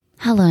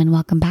Hello and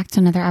welcome back to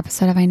another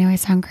episode of I Know I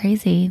Sound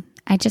Crazy.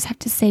 I just have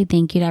to say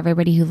thank you to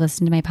everybody who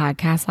listened to my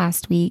podcast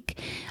last week.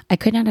 I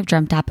could not have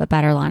dreamt up a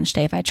better launch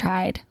day if I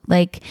tried.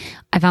 I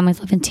found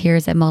myself in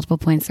tears at multiple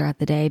points throughout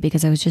the day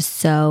because I was just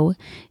so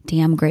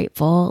damn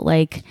grateful.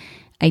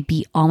 I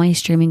beat all my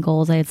streaming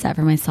goals I had set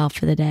for myself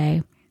for the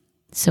day.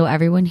 So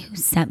everyone who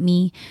sent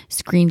me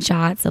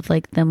screenshots of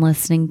them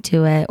listening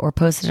to it or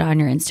posted it on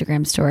your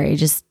Instagram story,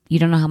 you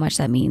don't know how much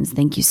that means.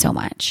 Thank you so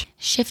much.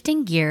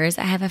 Shifting gears,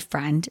 I have a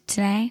friend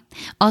today.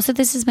 Also,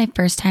 this is my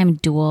first time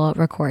dual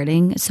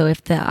recording. So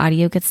if the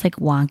audio gets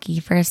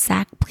wonky for a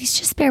sec, please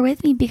just bear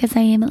with me because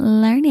I am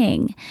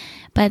learning.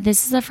 But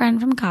this is a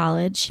friend from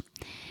college.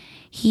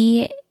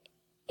 He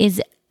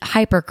is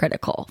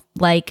hypercritical,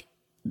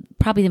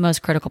 probably the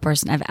most critical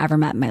person I've ever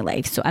met in my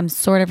life. So I'm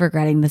sort of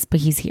regretting this,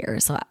 but he's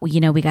here. So, we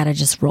got to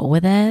just roll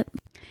with it.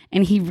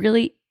 And he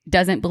really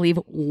doesn't believe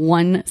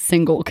one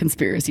single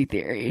conspiracy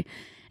theory,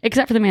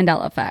 except for the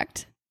Mandela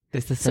effect.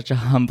 This is such a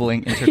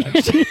humbling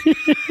introduction.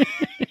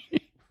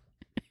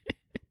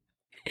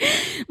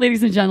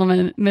 Ladies and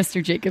gentlemen,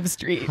 Mr. Jacob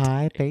Street.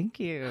 Hi, thank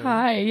you.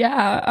 Hi,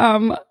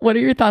 yeah. What are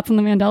your thoughts on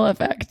the Mandela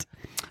effect?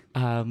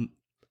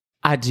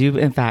 I do,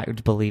 in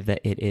fact, believe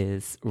that it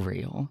is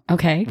real.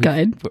 Okay,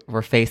 good.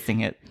 We're facing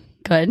it.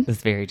 Good.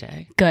 This very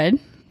day. Good.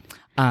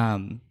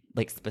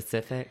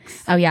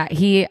 Specifics. Oh yeah,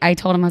 I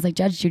told him, I was like,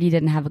 Judge Judy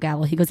didn't have a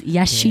gavel. He goes,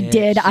 yes, she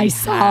did. I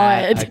saw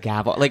it. A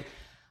gavel.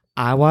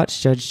 I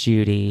watch Judge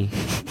Judy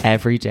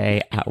every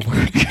day at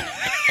work.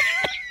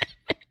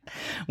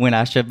 When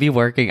I should be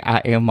working, I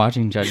am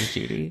watching Judge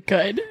Judy.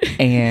 Good.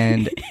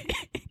 And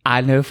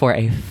I know for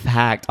a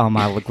fact on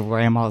my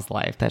grandma's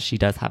life that she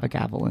does have a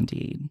gavel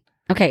indeed.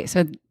 Okay,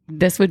 so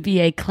this would be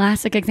a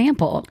classic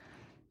example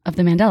of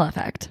the Mandela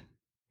effect.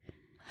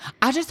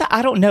 I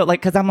don't know,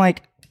 because I'm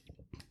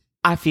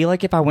I feel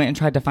like if I went and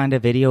tried to find a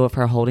video of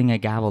her holding a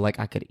gavel, I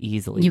could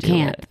easily do it. You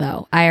can't,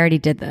 though. I already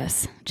did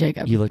this,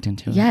 Jacob. You looked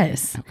into it?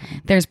 Yes.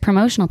 Okay. There's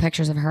promotional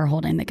pictures of her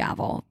holding the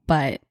gavel,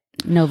 but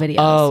no videos.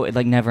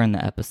 Oh, never in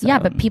the episode. Yeah,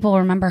 but people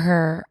remember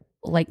her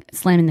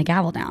slamming the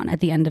gavel down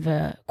at the end of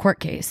a court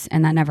case,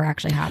 and that never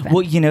actually happened.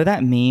 Well,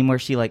 that meme where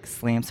she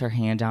slams her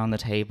hand down the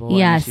table?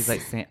 Yes. And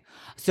she's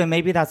so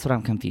maybe that's what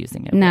I'm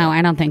confusing it No, with.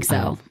 I don't think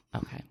so.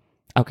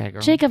 Okay,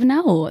 girl. Jacob,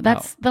 no.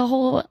 That's the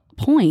whole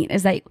point,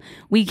 is that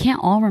we can't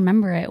all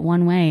remember it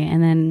one way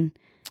and then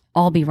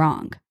all be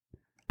wrong.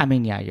 I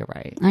mean, yeah, you're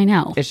right. I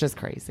know. It's just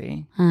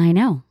crazy. I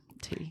know.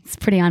 Tea. It's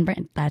pretty on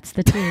brand. That's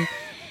the tea.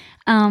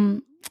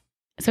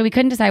 So we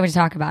couldn't decide what to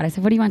talk about. I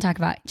said, what do you want to talk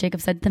about?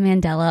 Jacob said the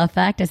Mandela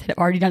effect. I said, I've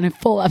already done a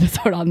full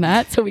episode on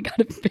that, so we got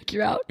to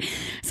figure out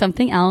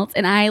something else.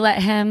 And I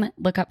let him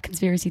look up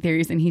conspiracy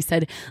theories, and he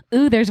said,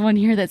 ooh, there's one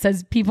here that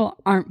says people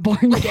aren't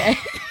born gay.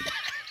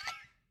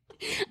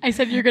 I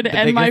said, you're going to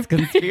end my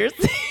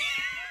conspiracy.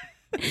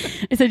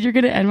 I said, you're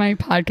going to end my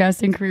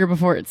podcasting career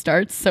before it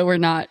starts, so we're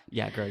not.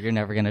 Yeah, girl, you're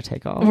never going to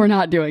take off. We're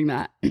not doing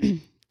that.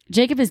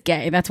 Jacob is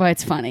gay. That's why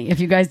it's funny.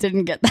 If you guys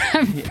didn't get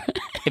that.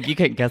 If you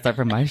couldn't guess that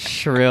from my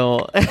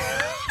shrill,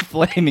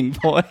 flaming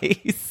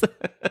voice.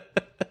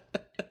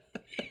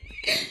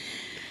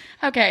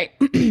 Okay.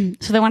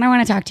 So the one I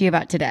want to talk to you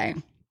about today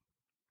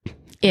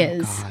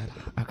is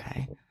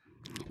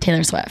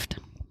Taylor Swift.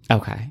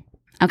 Okay.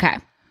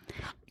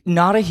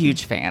 Not a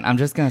huge fan. I'm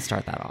just going to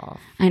start that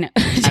off. I know.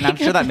 And I'm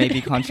sure that may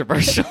be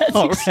controversial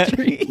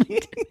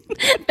already.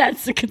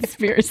 That's a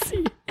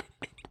conspiracy.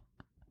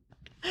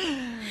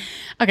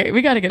 Okay,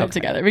 we got to get it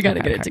together. We got to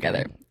get it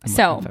together.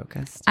 So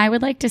I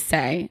would like to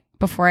say,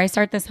 before I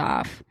start this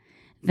off,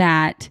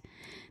 that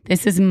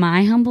this is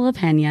my humble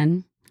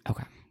opinion.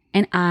 Okay.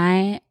 And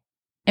I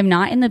am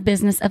not in the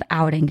business of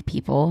outing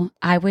people.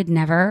 I would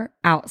never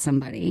out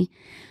somebody.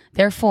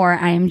 Therefore,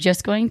 I am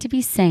just going to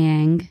be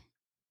saying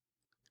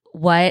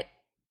what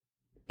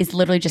is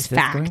literally just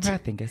fact. Going where I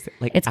think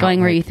it's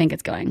going where you think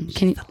it's going.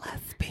 She's a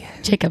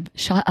lesbian. Jacob,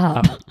 shut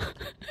up. Oh.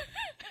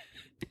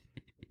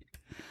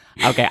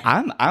 Okay,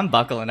 I'm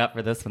buckling up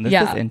for this one. This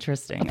is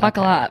interesting.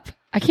 Buckle up.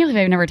 I can't believe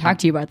I've never talked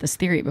to you about this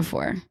theory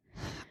before.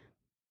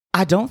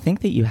 I don't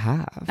think that you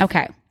have.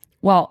 Okay.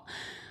 Well,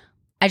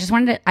 I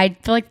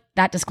feel like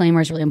that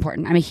disclaimer is really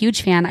important. I'm a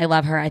huge fan. I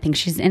love her. I think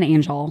she's an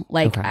angel.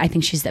 I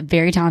think she's a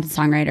very talented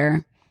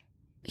songwriter.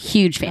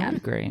 Huge fan. I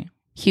agree.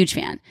 Huge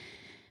fan.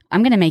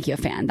 I'm going to make you a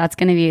fan. That's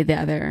going to be the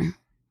other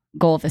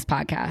goal of this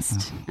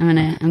podcast. I'm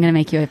going to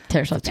make you a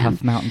Taylor Swift fan.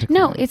 Tough mountain to climb.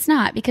 No, it's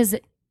not, because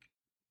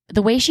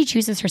the way she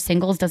chooses her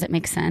singles doesn't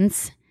make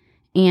sense.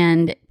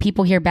 And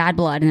people hear Bad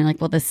Blood and they're like,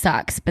 well, this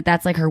sucks. But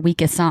that's her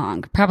weakest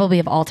song, probably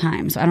of all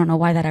time. So I don't know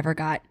why that ever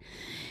got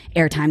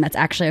airtime. That's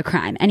actually a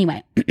crime.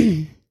 Anyway,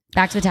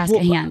 back to the task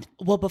at hand.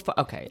 Well, before,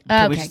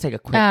 can we just take a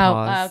quick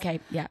pause? Okay,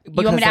 yeah. You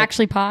want me to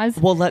actually pause?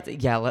 Well,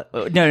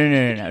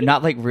 no.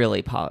 Not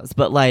really pause.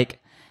 But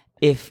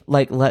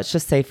let's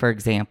just say, for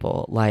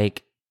example,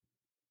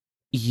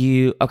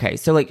 she's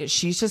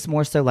just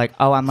more so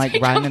I'm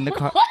riding in the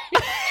car.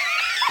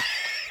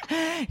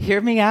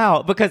 Hear me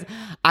out, because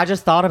I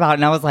just thought about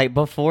it and I was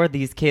before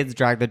these kids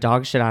drag the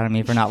dog shit out of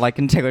me for not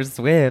liking Taylor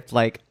Swift,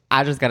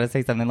 I just got to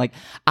say something. Like,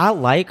 I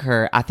like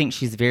her. I think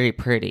she's very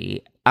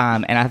pretty.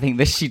 And I think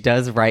that she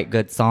does write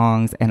good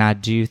songs. And I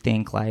do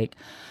think, like,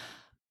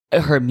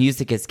 her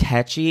music is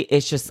catchy.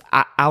 It's just,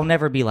 I'll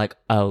never be like,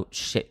 oh,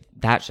 shit,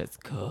 that's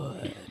just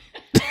good.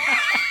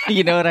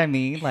 You know what I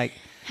mean? Like,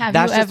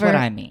 that's just what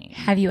I mean.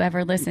 Have you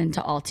ever listened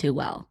to All Too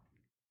Well?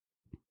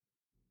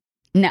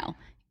 No.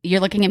 You're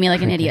looking at me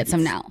like an idiot, so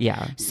no.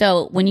 Yeah.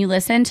 So when you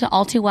listen to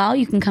All Too Well,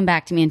 you can come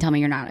back to me and tell me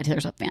you're not a Taylor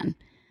Swift fan.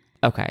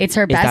 Okay. It's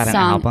her best Is that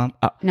song. an album?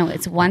 Oh. No,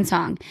 it's one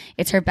song.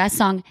 It's her best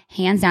song,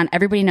 hands down.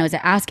 Everybody knows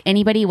it. Ask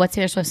anybody what's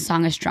Taylor Swift's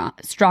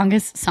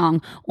strongest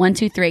song. 1,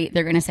 2, 3.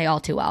 They're going to say All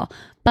Too Well.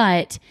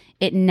 But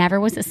it never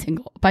was a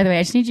single. By the way,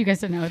 I just need you guys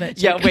to know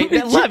that. Yeah, wait.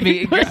 Let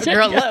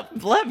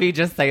me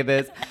just say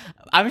this.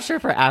 I'm sure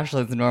for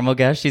Ashlyn's normal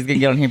guest, she's going to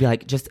get on here and be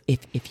like, just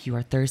if you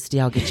are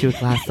thirsty, I'll get you a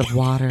glass of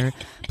water.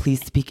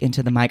 Please speak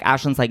into the mic.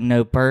 Ashlyn's like,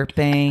 no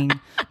burping,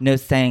 no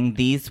saying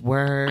these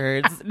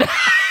words,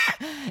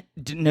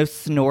 no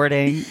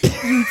snorting.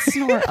 You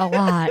snort a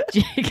lot,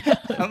 Jacob.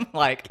 I'm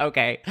like,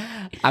 okay,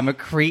 I'm a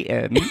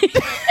cretin.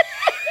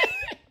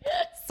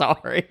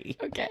 Sorry.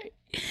 Okay.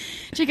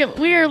 Jacob,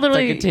 we are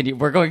literally... So continue.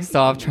 We're going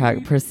so off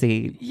track.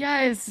 Proceed.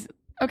 Yes.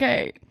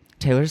 Okay.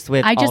 Taylor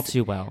Swift, All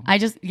Too Well.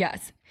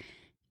 Yes.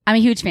 I'm a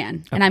huge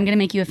fan, and I'm going to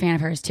make you a fan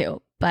of hers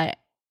too. But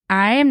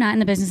I am not in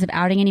the business of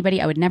outing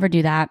anybody. I would never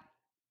do that.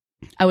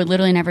 I would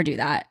literally never do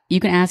that. You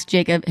can ask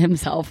Jacob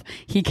himself.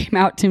 He came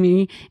out to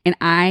me, and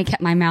I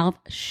kept my mouth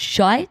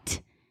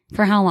shut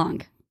for how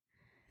long?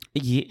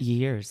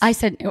 Years. I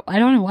said, I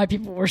don't know why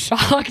people were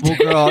shocked.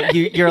 Well, girl,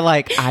 you're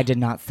like, I did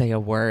not say a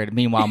word.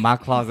 Meanwhile, my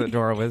closet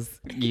door was,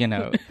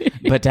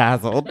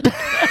 bedazzled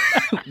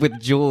with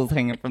jewels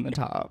hanging from the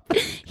top.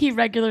 He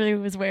regularly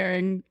was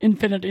wearing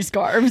infinity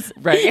scarves.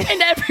 Right.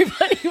 And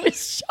everybody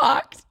was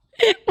shocked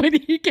when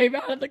he came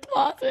out of the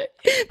closet.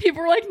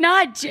 People were like,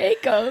 not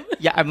Jacob.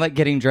 Yeah, I'm like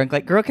getting drunk.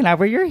 Like, girl, can I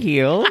wear your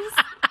heels?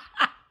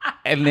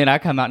 And then I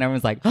come out and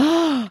everyone's like,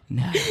 oh,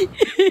 no.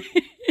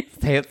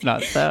 Say it's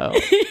not so.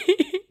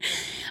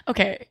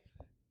 Okay.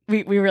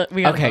 We gotta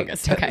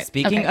focus. Okay.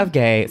 Speaking of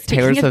gay,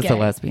 Taylor Swift's a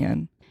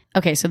lesbian.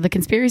 Okay, so the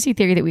conspiracy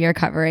theory that we are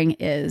covering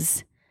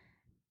is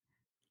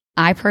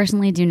I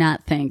personally do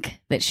not think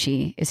that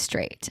she is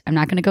straight. I'm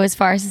not going to go as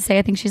far as to say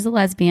I think she's a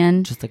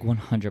lesbian. Just like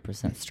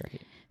 100%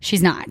 straight.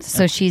 She's not.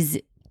 So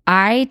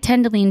I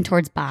tend to lean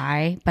towards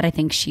bi, but I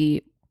think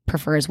she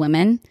prefers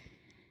women.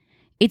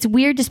 It's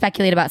weird to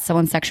speculate about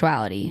someone's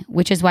sexuality,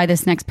 which is why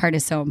this next part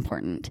is so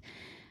important.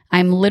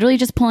 I'm literally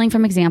just pulling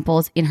from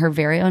examples in her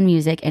very own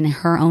music and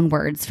her own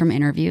words from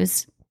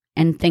interviews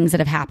and things that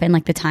have happened,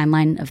 like the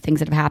timeline of things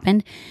that have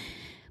happened.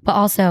 But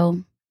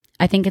also,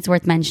 I think it's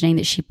worth mentioning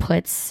that she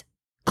puts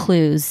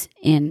clues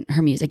in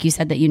her music. You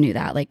said that you knew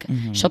that. Like,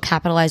 she'll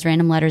capitalize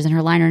random letters in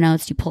her liner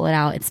notes. You pull it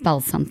out, it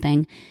spells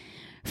something.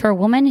 For a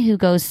woman who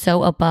goes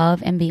so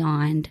above and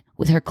beyond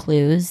with her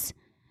clues,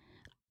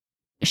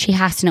 she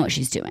has to know what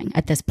she's doing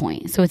at this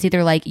point. So it's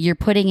either like you're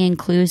putting in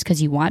clues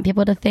because you want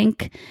people to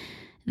think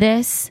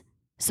this.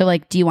 So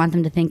like, do you want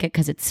them to think it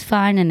because it's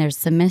fun and there's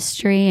some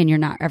mystery and you're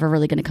not ever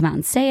really going to come out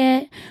and say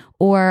it?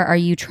 Or are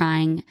you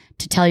trying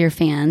to tell your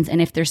fans,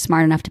 and if they're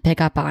smart enough to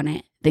pick up on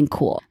it, then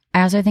cool.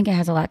 I also think it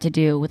has a lot to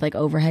do with like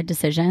overhead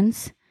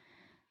decisions.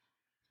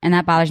 And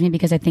that bothers me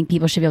because I think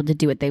people should be able to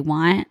do what they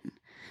want.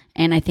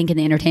 And I think in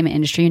the entertainment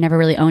industry, you never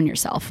really own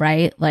yourself,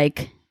 right?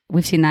 Like,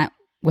 we've seen that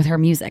with her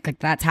music. Like,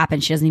 that's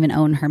happened. She doesn't even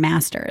own her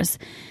masters.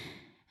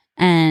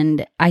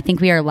 And I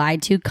think we are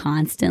lied to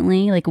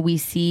constantly. Like, we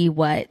see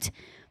what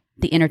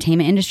the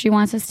entertainment industry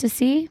wants us to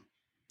see.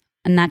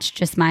 And that's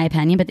just my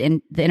opinion. But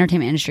the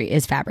entertainment industry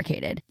is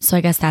fabricated. So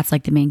I guess that's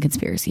like the main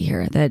conspiracy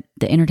here, that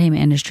the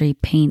entertainment industry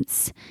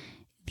paints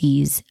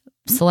these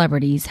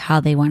celebrities how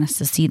they want us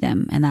to see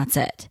them. And that's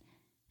it.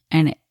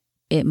 And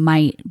it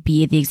might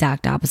be the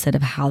exact opposite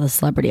of how the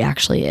celebrity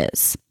actually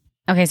is.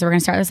 Okay, so we're going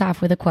to start this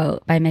off with a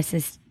quote by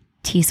Mrs.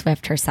 T.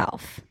 Swift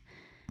herself.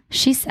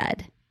 She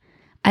said,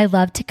 "I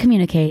love to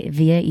communicate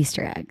via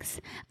Easter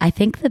eggs. I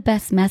think the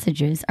best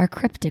messages are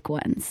cryptic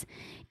ones.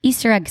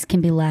 Easter eggs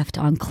can be left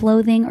on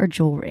clothing or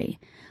jewelry.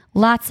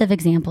 Lots of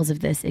examples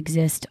of this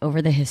exist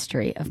over the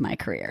history of my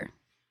career."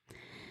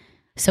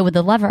 So with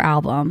the Lover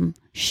album,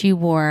 she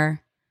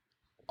wore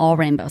all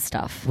rainbow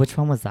stuff. Which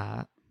one was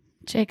that?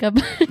 Jacob.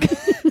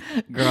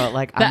 Girl,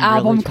 like, the I'm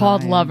album really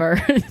called trying.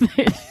 Lover.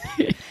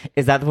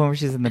 Is that the one where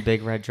she's in the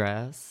big red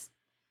dress?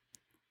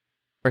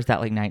 Or is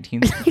that like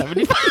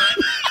 1975?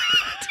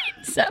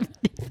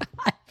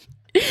 1975.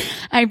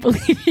 I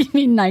believe you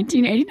mean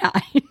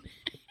 1989.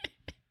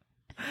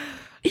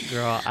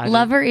 Girl,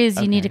 Lover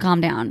is You Need to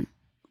Calm Down.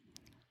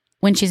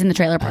 When she's in the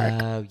trailer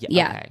park. Oh,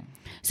 yeah. Okay.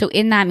 So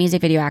in that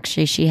music video,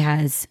 actually, she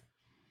has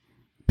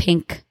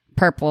pink,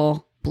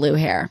 purple, blue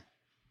hair.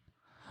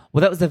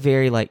 Well, that was a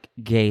very like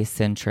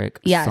gay-centric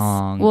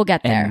song. We'll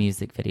get there. And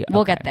music video.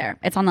 We'll get there.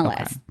 It's on the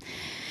list.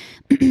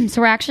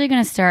 So we're actually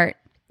going to start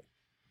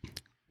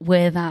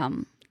with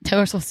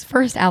Taylor Swift's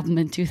first album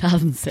in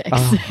 2006.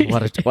 Oh,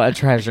 what a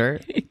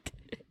treasure.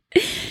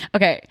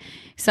 Okay.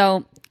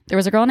 So there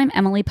was a girl named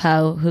Emily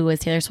Poe who was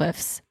Taylor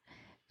Swift's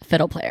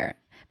fiddle player.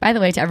 By the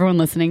way, to everyone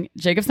listening,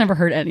 Jacob's never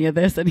heard any of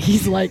this, and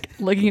he's like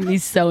looking at me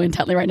so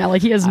intently right now,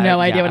 like he has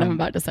no idea what I'm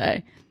about to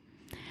say.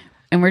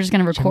 And we're just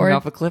going to record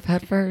off a cliff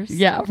head first.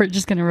 Yeah, we're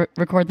just going to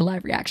record the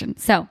live reaction.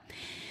 So,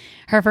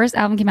 her first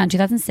album came out in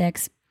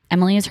 2006.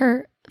 Emily is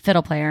her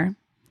fiddle player.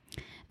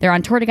 They're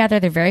on tour together.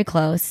 They're very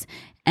close.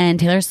 And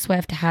Taylor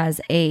Swift has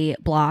a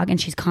blog, and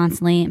she's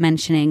constantly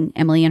mentioning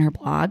Emily in her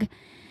blog.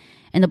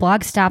 And the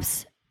blog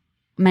stops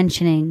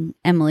mentioning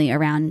Emily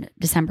around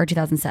December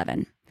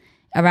 2007.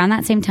 Around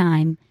that same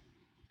time,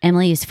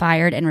 Emily is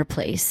fired and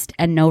replaced,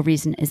 and no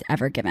reason is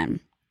ever given.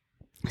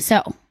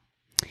 So,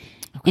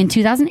 in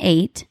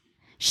 2008,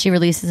 she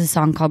releases a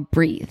song called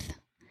Breathe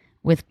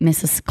with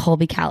Mrs.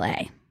 Colby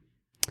Calais.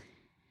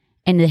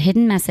 And the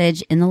hidden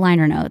message in the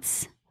liner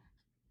notes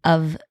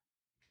of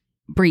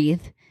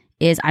Breathe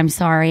is, I'm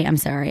sorry, I'm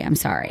sorry, I'm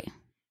sorry.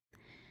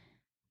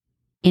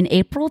 In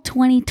April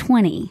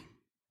 2020,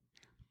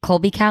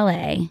 Colby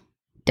Calais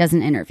does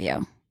an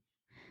interview.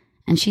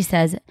 And she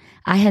says,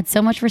 I had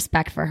so much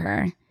respect for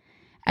her.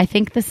 I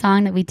think the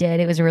song that we did,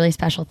 it was a really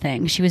special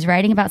thing. She was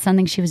writing about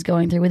something she was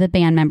going through with a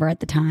band member at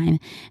the time,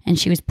 and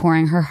she was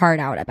pouring her heart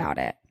out about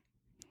it.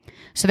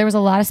 So there was a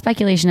lot of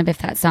speculation of if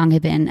that song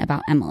had been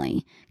about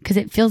Emily, because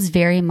it feels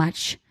very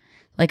much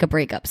like a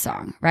breakup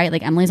song, right?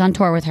 Like Emily's on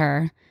tour with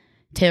her.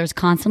 Taylor's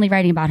constantly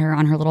writing about her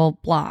on her little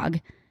blog.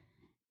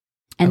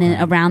 And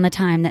then around the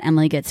time that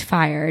Emily gets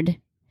fired,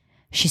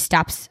 she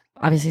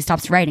obviously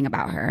stops writing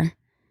about her.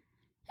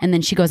 And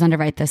then she goes on to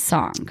write this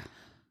song.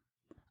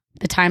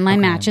 The timeline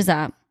matches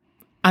up.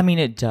 I mean,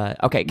 it does.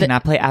 Okay, can I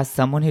play, as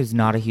someone who's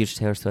not a huge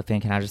Taylor Swift fan,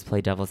 can I just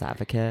play devil's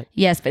advocate?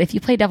 Yes, but if you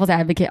play devil's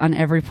advocate on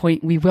every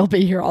point, we will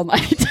be here all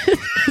night.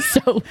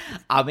 So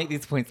I'll make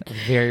these points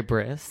very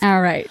brisk.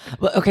 All right.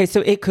 Well, okay,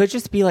 so it could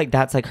just be like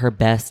that's like her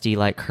bestie,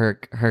 like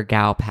her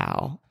gal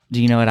pal.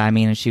 Do you know what I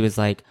mean? And she was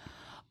like,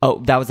 oh,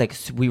 that was like,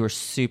 we were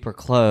super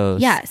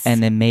close. Yes.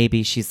 And then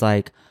maybe she's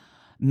like,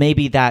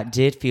 maybe that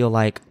did feel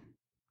like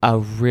a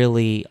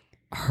really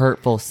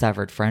hurtful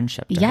severed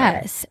friendship to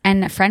yes. her.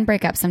 And friend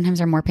breakups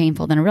sometimes are more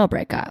painful than a real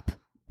breakup.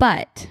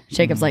 But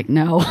Jacob's like,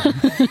 no.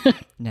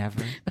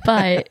 Never.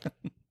 But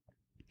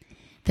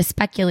the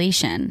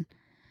speculation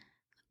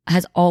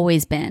has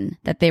always been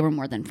that they were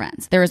more than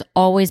friends. There has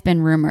always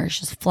been rumors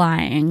just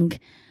flying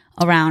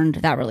around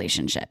that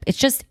relationship. It's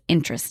just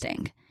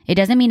interesting. It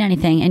doesn't mean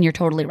anything, and you're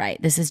totally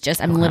right. This is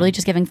just, I'm literally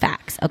just giving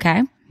facts,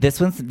 okay?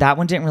 That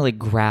one didn't really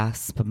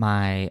grasp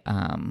my,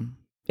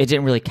 it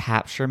didn't really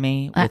capture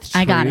me with truth.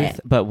 I got it.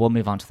 But we'll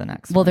move on to the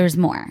next one. Well, there's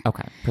more.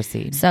 Okay,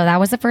 proceed. So that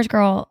was the first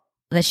girl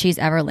that she's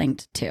ever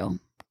linked to.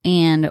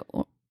 And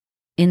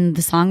in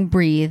the song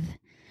Breathe,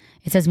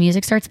 it says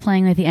music starts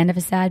playing at the end of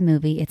a sad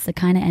movie. It's the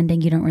kind of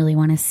ending you don't really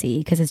want to see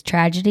because it's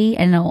tragedy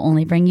and it'll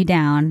only bring you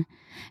down.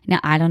 Now,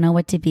 I don't know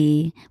what to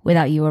be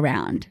without you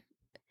around.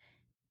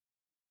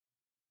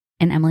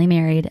 And Emily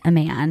married a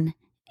man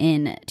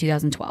in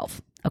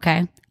 2012.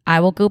 Okay.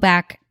 I will go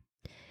back.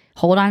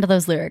 Hold on to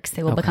those lyrics.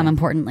 They will become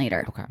important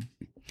later. Okay.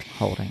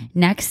 Holding.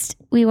 Next,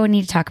 we will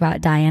need to talk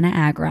about Diana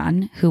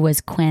Agron, who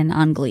was Quinn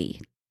on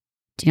Glee.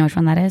 Do you know which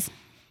one that is?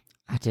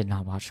 I did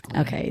not watch Glee.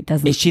 Okay. It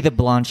doesn't. Is she the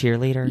blonde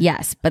cheerleader?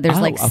 Yes, but there's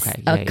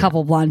a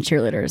couple blonde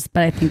cheerleaders,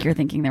 but I think you're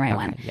thinking the right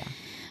one. Yeah.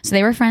 So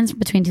they were friends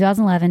between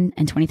 2011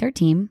 and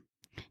 2013.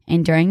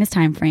 And during this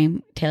time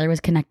frame, Taylor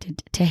was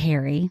connected to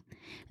Harry.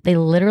 They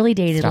literally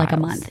dated like a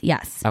month.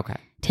 Yes. Okay.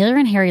 Taylor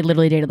and Harry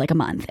literally dated like a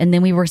month. And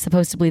then we were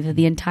supposed to believe that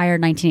the entire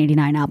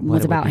 1989 album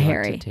was about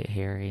Harry. Like to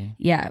Harry.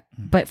 Yeah.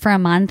 But for a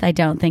month, I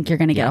don't think you're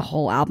going to get a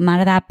whole album out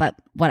of that, but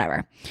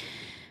whatever.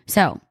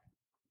 So.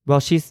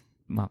 Well,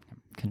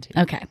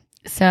 continue. Okay.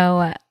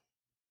 So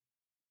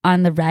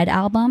on the Red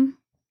album,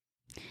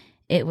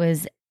 it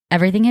was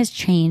Everything Has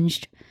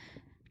Changed,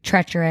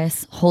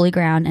 Treacherous, Holy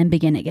Ground, and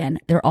Begin Again.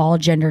 They're all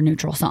gender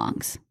neutral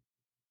songs.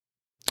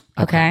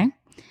 Okay.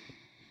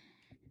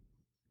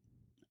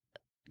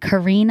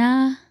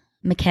 Karina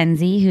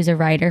McKenzie, who's a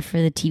writer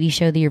for the TV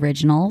show The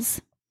Originals,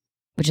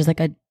 which is like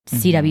a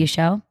CW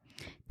show,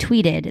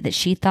 tweeted that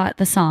she thought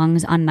the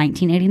songs on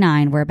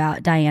 1989 were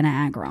about Diana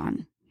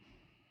Agron.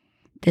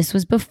 This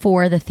was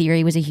before the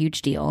theory was a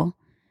huge deal.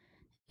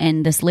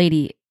 And this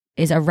lady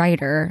is a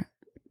writer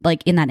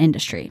like in that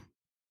industry.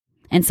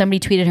 And somebody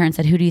tweeted her and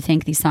said, who do you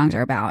think these songs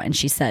are about? And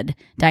she said,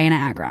 Diana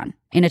Agron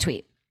in a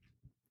tweet.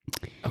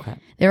 Okay.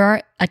 There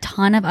are a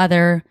ton of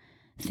other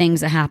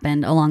things that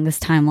happened along this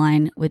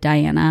timeline with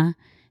Diana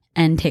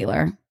and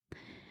Taylor.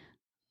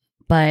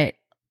 But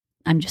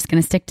I'm just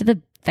going to stick to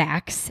the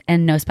facts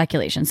and no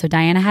speculation. So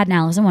Diana had an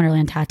Alice in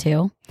Wonderland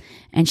tattoo.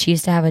 And she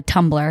used to have a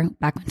Tumblr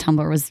back when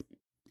Tumblr was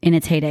in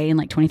its heyday in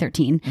like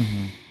 2013.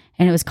 Mm-hmm.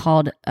 And it was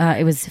called,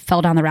 it was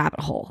Fell Down the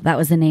Rabbit Hole. That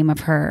was the name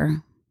of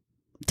her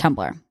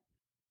Tumblr.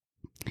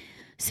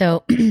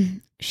 So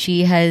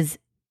she has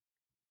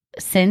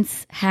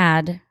since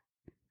had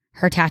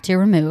her tattoo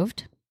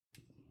removed.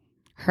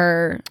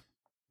 Her.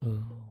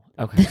 Ooh,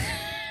 okay.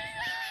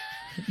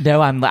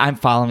 No, I'm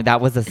following.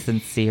 That was a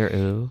sincere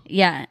ooh.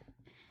 Yeah.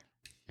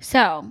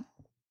 So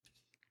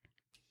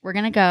we're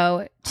going to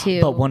go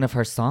to. But one of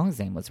her songs'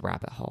 name was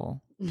Rabbit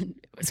Hole. It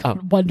was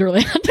called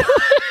Wonderland.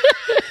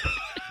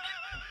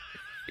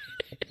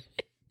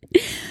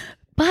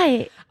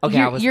 But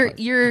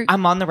Okay,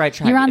 I'm on the right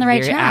track. You're on the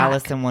right Very track.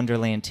 Alice in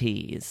Wonderland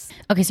tease.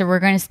 Okay, so we're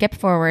going to skip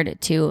forward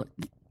to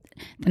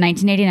the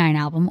 1989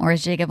 album, or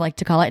as Jacob liked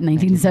to call it,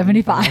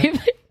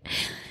 1975.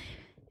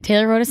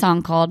 Taylor wrote a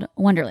song called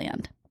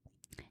Wonderland.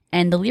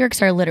 And the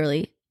lyrics are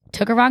literally,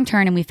 took a wrong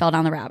turn and we fell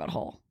down the rabbit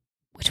hole,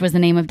 which was the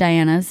name of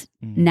Diana's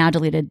now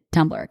deleted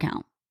Tumblr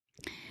account.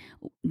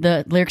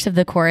 The lyrics of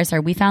the chorus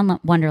are, we found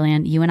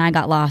Wonderland, you and I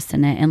got lost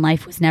in it, and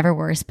life was never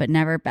worse, but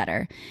never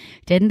better.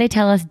 Didn't they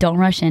tell us don't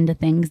rush into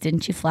things?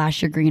 Didn't you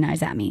flash your green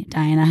eyes at me?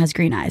 Diana has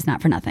green eyes,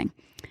 not for nothing.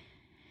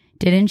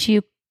 Didn't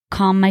you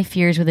calm my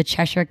fears with a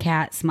Cheshire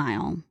cat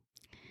smile?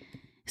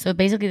 So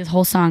basically this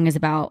whole song is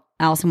about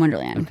Alice in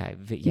Wonderland. Okay.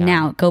 Yeah.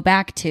 Now go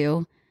back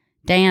to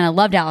Diana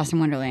loved Alice in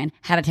Wonderland,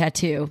 had a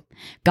tattoo,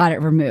 got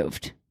it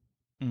removed.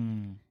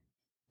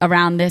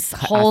 Around this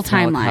whole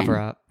timeline. Cover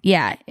up.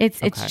 Yeah,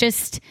 it's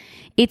just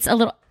it's a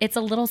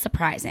little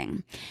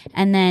surprising.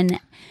 And then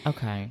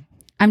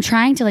I'm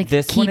trying to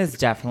this one is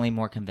definitely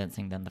more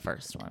convincing than the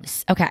first one.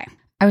 Okay.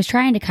 I was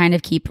trying to kind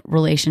of keep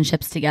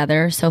relationships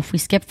together. So if we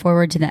skip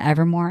forward to the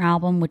Evermore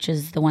album, which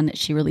is the one that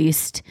she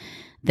released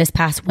this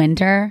past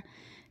winter,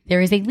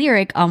 there is a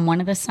lyric on one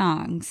of the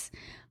songs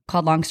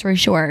called Long Story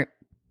Short.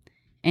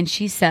 And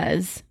she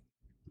says,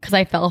 because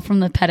I fell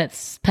from the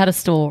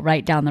pedestal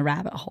right down the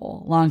rabbit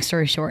hole. Long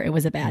story short, it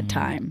was a bad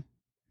time.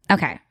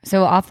 Okay.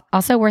 So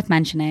also worth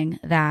mentioning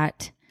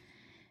that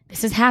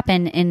this has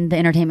happened in the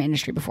entertainment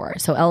industry before.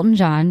 So Elton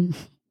John,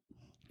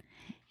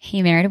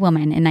 he married a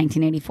woman in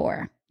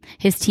 1984.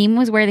 His team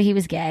was aware that he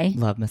was gay.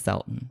 Love Miss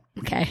Elton.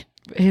 Okay.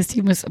 His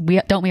team was,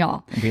 don't we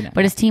all? We know.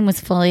 But his team was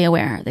fully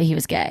aware that he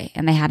was gay,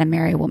 and they had to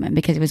marry a woman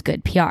because it was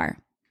good PR.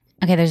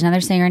 Okay, there's another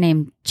singer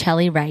named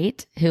Chelly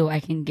Wright, who I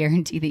can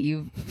guarantee that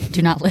you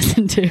do not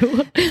listen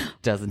to.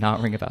 Does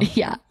not ring a bell.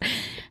 Yeah.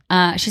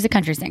 She's a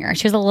country singer.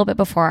 She was a little bit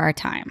before our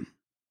time.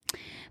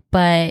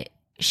 But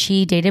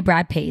she dated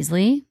Brad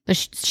Paisley.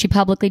 She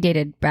publicly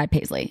dated Brad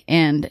Paisley,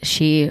 and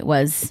she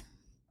was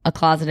a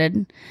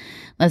closeted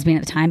lesbian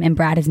at the time, and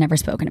Brad has never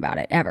spoken about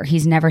it, ever.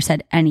 He's never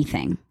said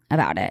anything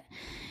about it.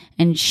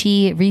 And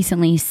she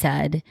recently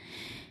said,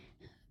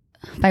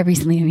 by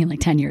recently I mean like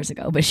 10 years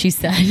ago, but she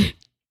said,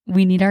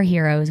 we need our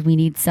heroes. We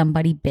need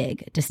somebody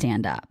big to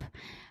stand up.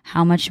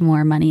 How much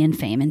more money and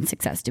fame and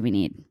success do we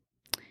need?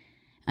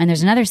 And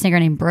there's another singer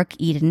named Brooke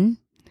Eden.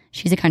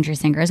 She's a country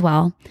singer as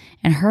well.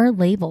 And her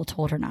label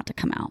told her not to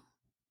come out.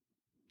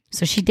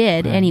 So she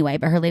did anyway,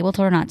 but her label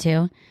told her not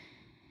to.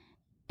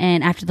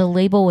 And after the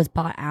label was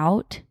bought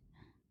out,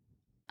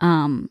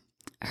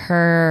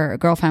 her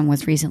girlfriend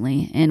was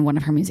recently in one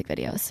of her music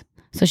videos.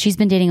 So she's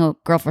been dating a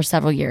girl for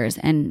several years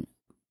and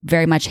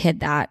very much hid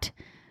that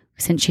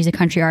since she's a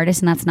country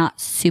artist, and that's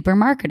not super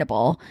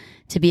marketable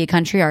to be a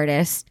country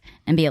artist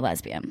and be a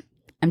lesbian.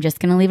 I'm just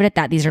going to leave it at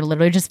that. These are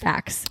literally just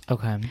facts.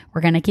 Okay. We're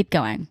going to keep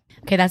going.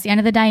 Okay, that's the end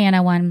of the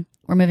Diana one.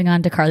 We're moving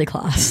on to Karlie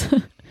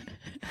Kloss.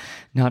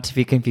 Not to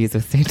be confused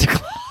with Santa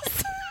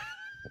Claus.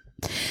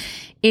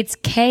 It's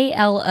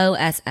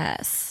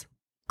Kloss.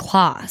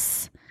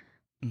 Kloss.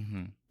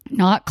 Mm-hmm.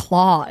 Not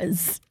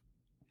Claus.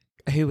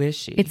 Who is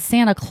she? It's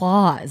Santa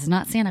Claus,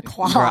 not Santa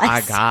Claus. Girl,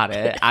 I got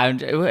it. I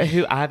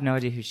have no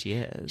idea who she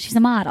is. She's a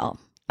model.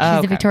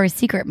 She's a Victoria's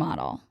Secret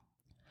model.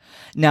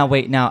 Now,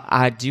 wait. Now,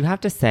 I do have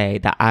to say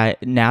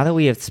that now that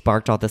we have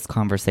sparked all this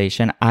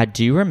conversation, I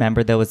do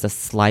remember there was a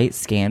slight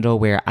scandal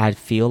where I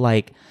feel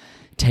like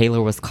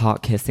Taylor was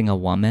caught kissing a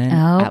woman.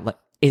 Oh.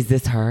 Is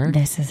this her?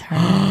 This is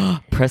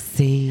her.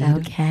 Proceed.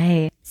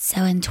 Okay.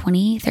 So in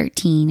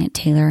 2013,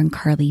 Taylor and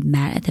Karlie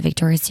met at the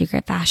Victoria's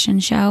Secret fashion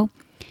show.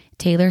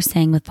 Taylor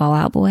sang with Fall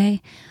Out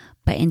Boy.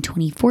 But in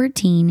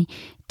 2014,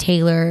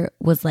 Taylor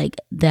was like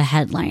the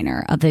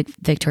headliner of the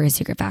Victoria's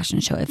Secret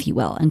fashion show, if you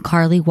will. And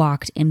Karlie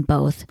walked in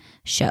both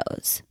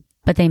shows.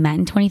 But they met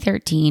in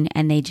 2013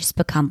 and they just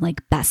become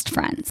like best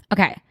friends.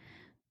 Okay.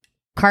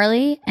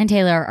 Karlie and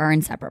Taylor are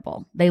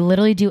inseparable. They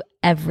literally do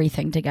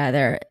everything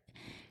together.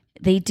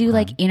 They do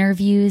like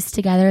interviews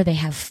together. They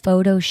have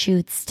photo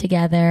shoots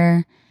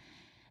together.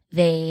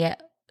 They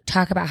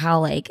talk about how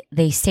like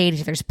they stay at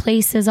each other's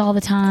places all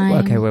the time.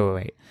 Okay,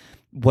 wait.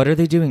 What are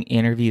they doing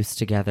interviews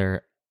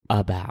together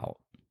about?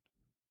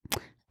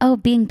 Oh,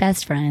 being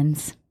best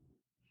friends.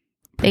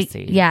 They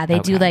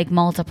do like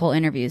multiple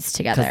interviews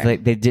together.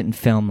 Because they didn't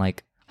film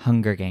like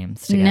Hunger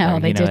Games together. No,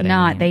 they did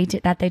not. I mean?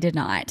 They did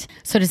not.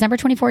 So December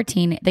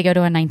 2014, they go to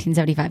a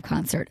 1975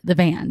 concert. The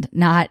band,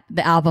 not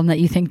the album that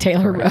you think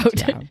Taylor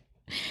wrote. Yeah.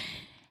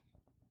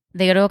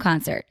 They go to a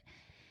concert.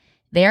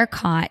 They are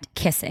caught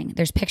kissing.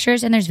 There's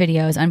pictures and there's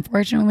videos.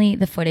 Unfortunately,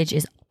 the footage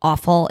is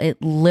awful.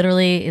 It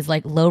literally is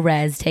like low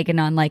res, taken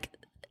on like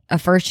a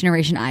first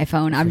generation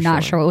iPhone. I'm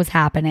not sure what was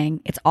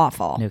happening. It's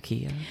awful.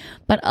 Nokia.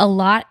 But a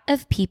lot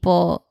of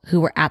people who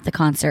were at the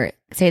concert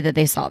say that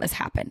they saw this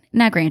happen.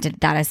 Now, granted,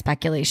 that is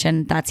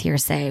speculation. That's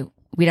hearsay.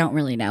 We don't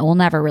really know. We'll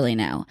never really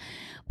know.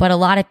 But a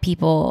lot of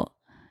people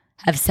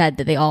have said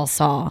that they all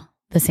saw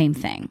the same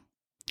thing.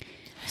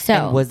 So,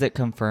 and was it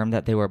confirmed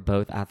that they were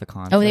both at the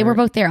concert? Oh, they were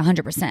both there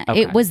 100%. Okay.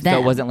 It was them.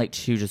 So it wasn't like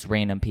two just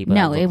random people.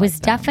 No, it was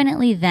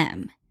definitely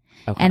them.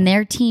 Okay. And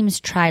their teams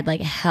tried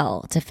like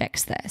hell to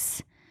fix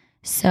this.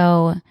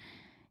 So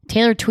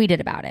Taylor tweeted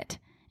about it.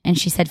 And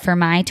she said, for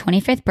my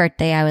 25th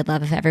birthday, I would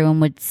love if everyone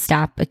would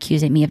stop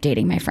accusing me of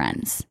dating my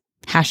friends.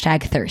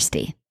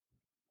 #thirsty.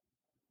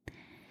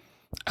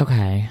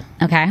 Okay.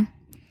 Okay.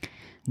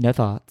 No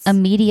thoughts.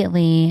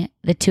 Immediately,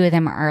 the two of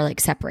them are like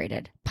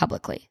separated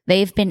publicly.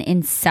 They've been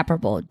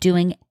inseparable,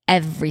 doing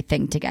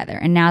everything together.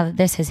 And now that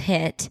this has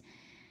hit,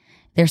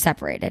 they're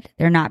separated.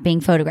 They're not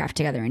being photographed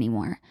together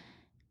anymore.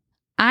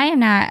 I am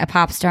not a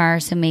pop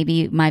star, so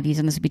maybe my views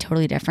on this would be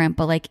totally different.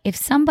 But like, if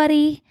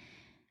somebody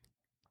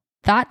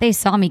thought they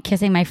saw me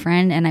kissing my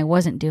friend and I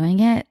wasn't doing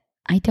it,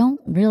 I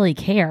don't really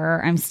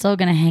care. I'm still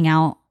going to hang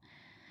out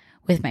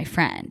with my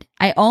friend.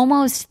 I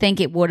almost think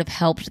it would have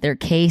helped their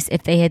case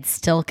if they had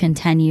still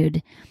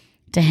continued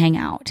to hang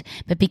out.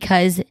 But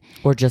because...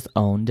 Or just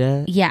owned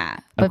it? Yeah.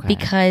 But Okay.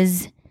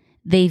 because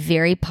they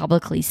very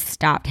publicly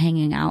stopped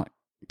hanging out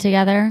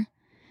together,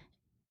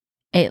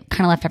 it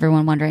kind of left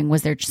everyone wondering,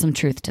 was there some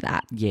truth to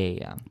that?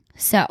 Yeah.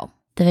 So,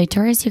 the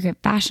Victoria's Secret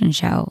fashion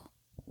show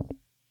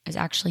is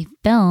actually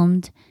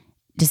filmed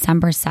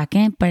December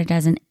 2nd, but it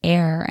doesn't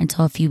air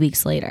until a few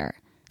weeks later.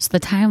 So the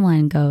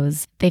timeline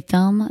goes, they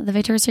film the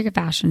Victoria's Secret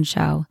fashion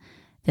show,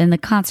 then the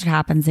concert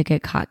happens, they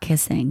get caught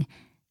kissing,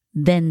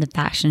 then the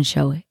fashion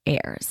show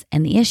airs.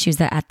 And the issue is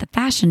that at the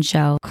fashion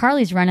show,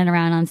 Karlie's running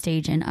around on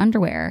stage in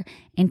underwear,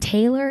 and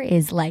Taylor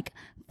is like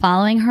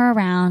following her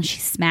around. She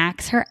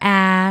smacks her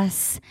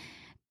ass.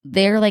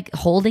 They're like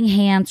holding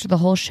hands for the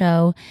whole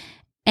show.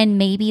 And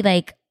maybe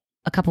like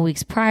a couple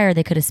weeks prior,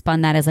 they could have spun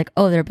that as like,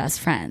 oh, they're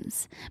best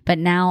friends. But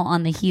now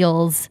on the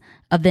heels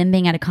of them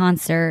being at a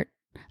concert,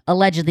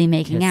 allegedly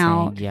making Kissing,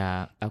 out.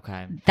 Yeah.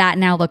 Okay. That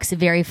now looks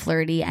very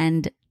flirty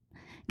and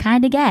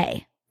kind of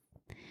gay.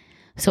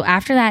 So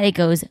after that, it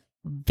goes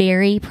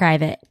very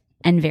private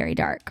and very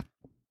dark.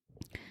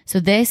 So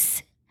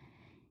this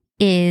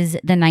is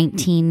the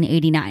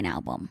 1989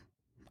 album.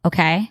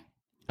 Okay?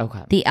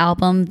 Okay. The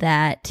album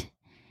that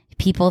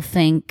people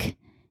think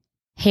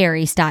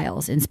Harry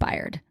Styles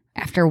inspired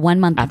after 1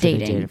 month of After dating.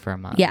 they dated for a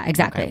month. Yeah,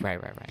 exactly. Okay,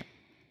 right.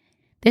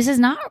 This is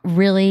not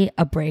really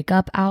a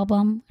breakup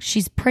album.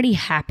 She's pretty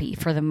happy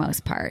for the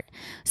most part.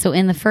 So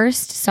in the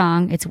first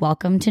song, it's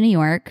Welcome to New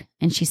York.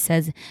 And she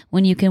says,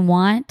 when you can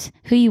want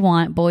who you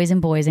want, boys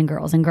and boys and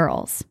girls and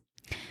girls.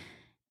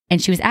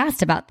 And she was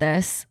asked about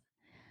this.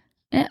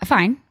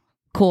 Fine,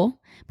 cool.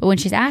 But when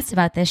she's asked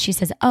about this, she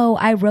says, oh,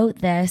 I wrote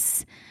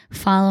this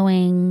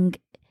following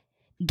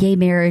gay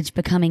marriage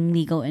becoming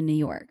legal in New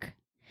York.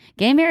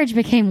 Gay marriage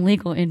became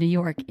legal in New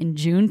York in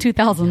June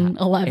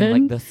 2011. In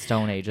like the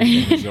Stone Ages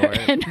in New York.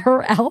 And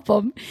her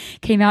album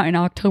came out in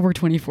October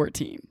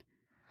 2014.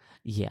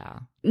 Yeah.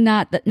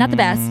 Not the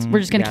best. We're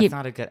just going to keep... It's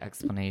not a good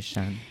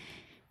explanation.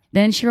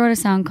 Then she wrote a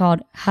song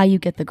called How You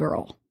Get the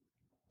Girl.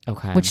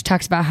 Okay. Which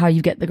talks about how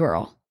you get the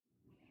girl.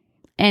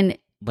 And...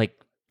 like...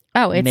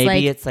 Oh, it's maybe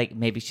like... it's like...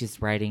 Maybe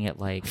she's writing it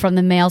like... from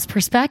the male's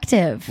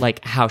perspective.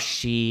 like how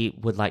she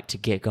would like to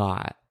get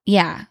got.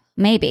 Yeah,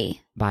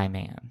 maybe. By a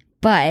man.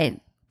 But...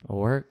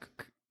 or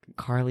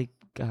Karlie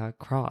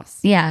Kloss.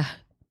 Yeah.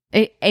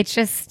 It's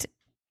just,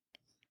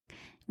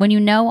 when you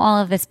know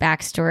all of this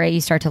backstory,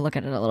 you start to look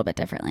at it a little bit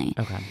differently.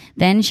 Okay.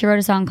 Then she wrote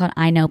a song called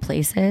I Know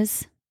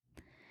Places,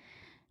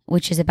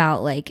 which is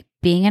about like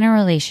being in a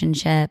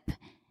relationship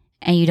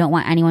and you don't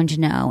want anyone to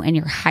know and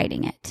you're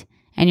hiding it.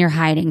 And you're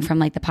hiding from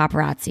like the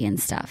paparazzi and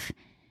stuff.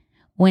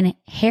 When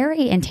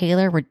Harry and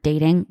Taylor were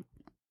dating,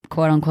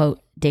 quote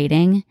unquote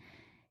dating,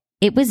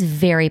 it was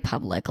very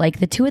public. Like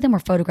the two of them were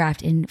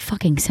photographed in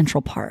fucking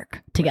Central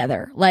Park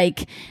together.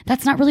 Like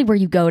that's not really where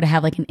you go to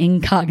have like an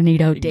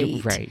incognito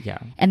date. Right, yeah.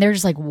 And they're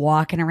just like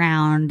walking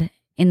around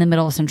in the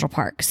middle of Central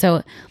Park.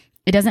 So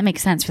it doesn't make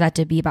sense for that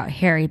to be about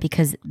Harry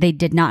because they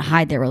did not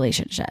hide their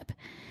relationship.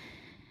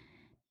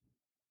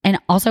 And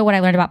also what I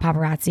learned about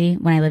paparazzi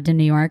when I lived in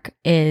New York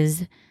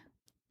is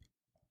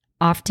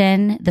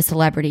often the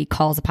celebrity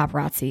calls a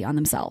paparazzi on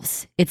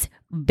themselves. It's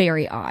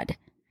very odd.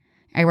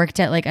 I worked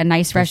at like a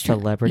nice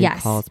restaurant. Celebrity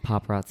calls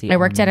paparazzi. I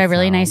worked at a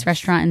really nice themselves.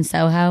 restaurant in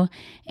Soho,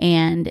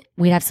 and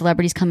we'd have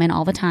celebrities come in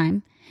all the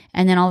time.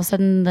 And then all of a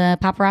sudden, the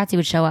paparazzi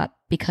would show up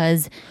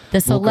because the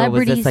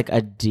celebrities, was this like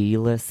a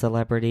D-list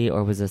celebrity,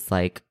 or was this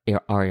like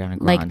Ariana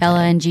Grande, like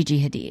Bella and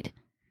Gigi Hadid,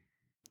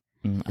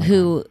 okay.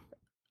 who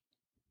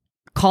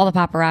call the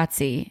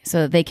paparazzi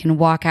so that they can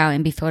walk out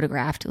and be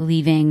photographed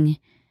leaving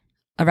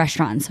a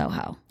restaurant in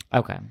Soho?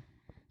 Okay,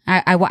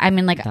 I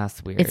mean, like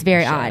that's weird. it's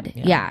very Shit, odd.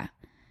 Yeah.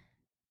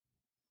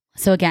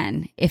 So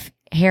again, if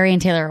Harry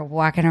and Taylor are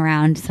walking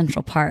around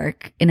Central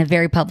Park in a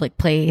very public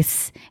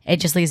place, it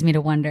just leads me to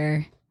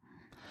wonder,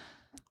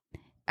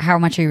 how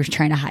much are you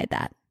trying to hide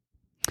that?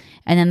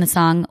 And then the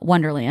song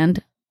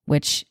Wonderland,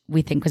 which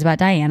we think was about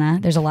Diana.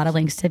 There's a lot of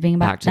links to being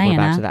about Diana.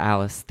 Back to the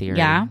Alice theory.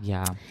 Yeah.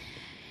 Yeah.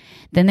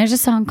 Then there's a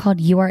song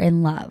called You Are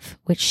in Love,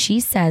 which she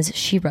says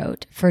she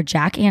wrote for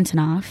Jack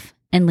Antonoff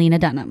and Lena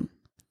Dunham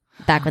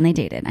back when they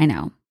dated. I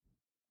know.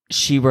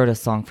 She wrote a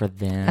song for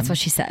them. That's what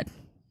she said.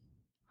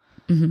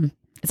 Mm-hmm.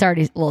 It's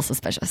already a little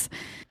suspicious.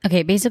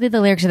 Okay, basically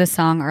the lyrics of the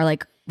song are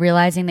like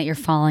realizing that you're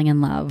falling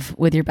in love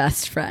with your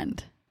best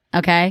friend.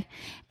 Okay?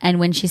 And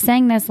when she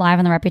sang this live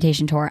on the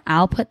Reputation tour,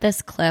 I'll put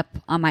this clip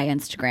on my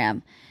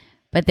Instagram.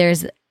 But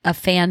there's a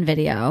fan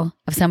video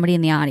of somebody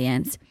in the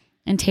audience,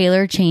 and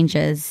Taylor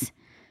changes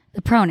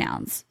the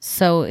pronouns.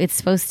 So it's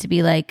supposed to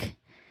be like,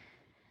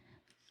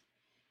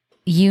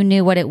 you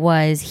knew what it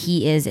was,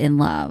 he is in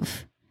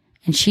love.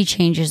 And she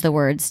changes the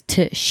words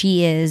to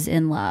she is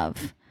in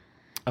love.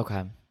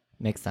 Okay.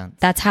 Makes sense.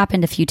 That's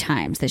happened a few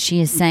times, that she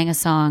has sang a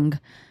song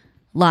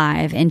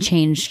live and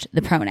changed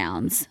the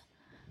pronouns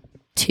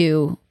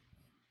to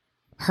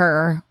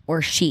her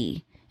or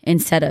she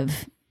instead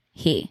of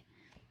he.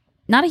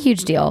 Not a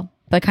huge deal,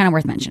 but kind of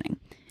worth mentioning.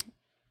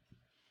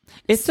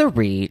 It's a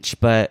reach,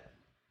 but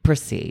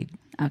proceed.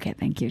 Okay,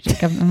 thank you,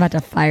 Jacob. I'm about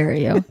to fire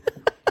you.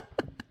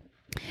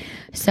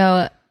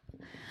 So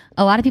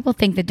a lot of people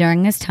think that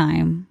during this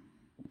time,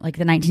 like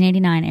the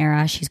 1989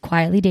 era, she's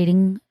quietly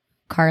dating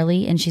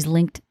Karlie and she's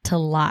linked to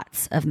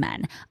lots of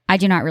men. I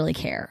do not really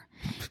care.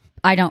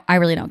 I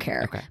really don't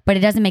care. Okay. But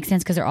it doesn't make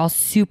sense because they're all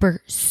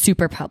super,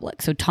 super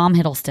public. So Tom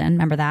Hiddleston,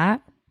 remember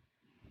that?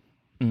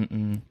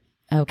 Mm-mm.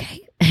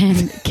 Okay.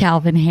 And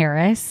Calvin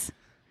Harris.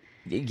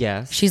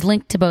 Yes. She's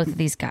linked to both of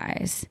these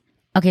guys.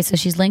 Okay, so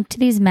she's linked to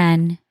these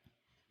men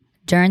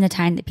during the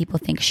time that people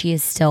think she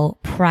is still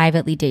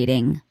privately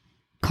dating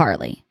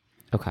Karlie.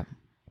 Okay.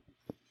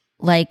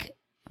 Like,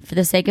 for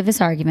the sake of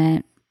this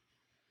argument,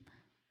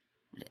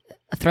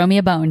 throw me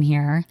a bone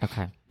here.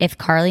 Okay. If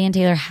Karlie and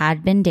Taylor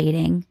had been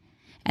dating,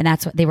 and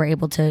that's what they were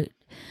able to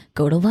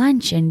go to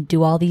lunch and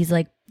do all these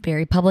like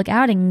very public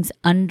outings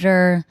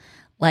under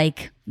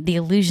like the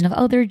illusion of,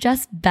 oh, they're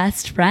just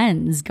best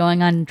friends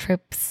going on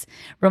trips,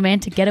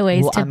 romantic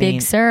getaways to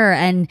Big Sur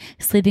and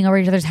sleeping over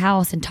each other's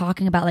house and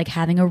talking about like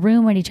having a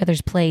room at each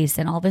other's place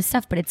and all this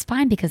stuff. But it's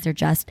fine because they're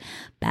just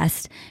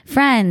best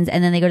friends.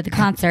 And then they go to the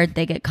concert,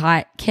 they get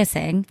caught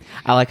kissing.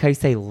 I like how you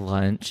say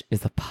lunch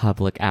is a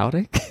public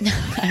outing.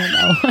 I don't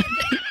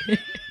know.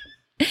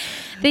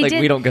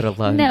 We don't go to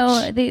lunch.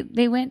 No,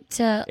 they went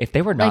to... If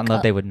they were not in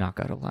love, they would not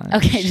go to lunch.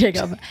 Okay,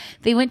 Jacob.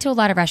 They went to a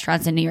lot of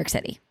restaurants in New York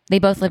City. They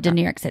both lived in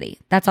New York City.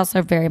 That's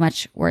also very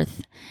much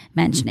worth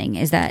mentioning,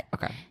 is that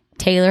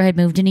Taylor had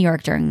moved to New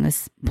York during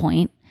this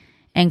point,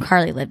 and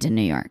Karlie lived in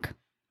New York.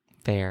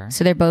 Fair.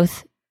 So they're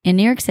both in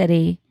New York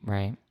City,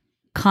 right?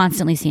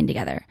 Constantly seen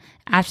together.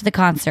 After the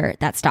concert,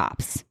 that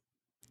stops.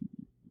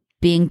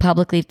 Being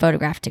publicly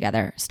photographed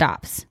together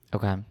stops.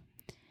 Okay.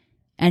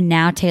 And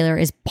now Taylor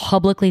is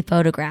publicly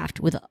photographed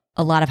with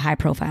a lot of high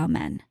profile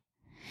men.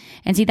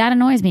 And see, that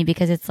annoys me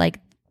because it's like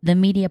the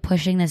media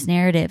pushing this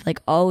narrative,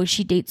 like, oh,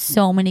 she dates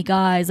so many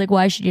guys. Like,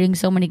 why is she dating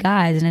so many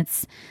guys? And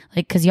it's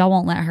like, because y'all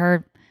won't let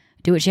her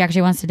do what she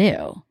actually wants to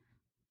do.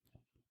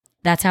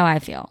 That's how I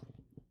feel.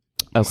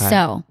 Okay.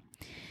 So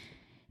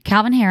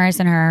Calvin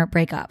Harris and her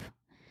break up.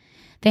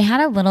 They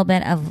had a little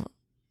bit of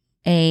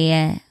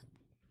a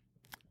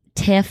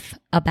tiff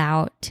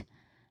about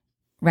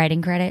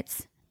writing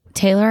credits.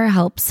 Taylor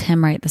helps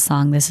him write the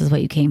song This Is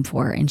What You Came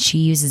For, and she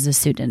uses a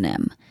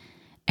pseudonym.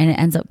 And it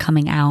ends up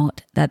coming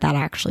out that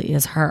actually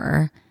is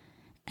her.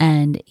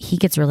 And he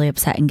gets really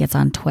upset and gets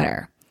on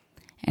Twitter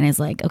and is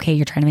like, okay,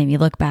 you're trying to make me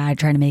look bad,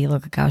 trying to make it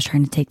look like I was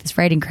trying to take this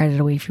writing credit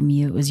away from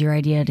you. It was your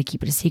idea to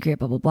keep it a secret,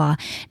 blah, blah, blah.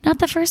 Not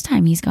the first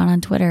time he's gone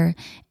on Twitter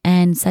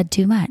and said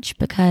too much,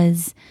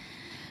 because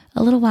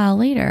a little while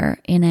later,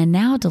 in a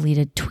now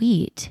deleted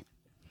tweet,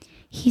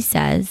 he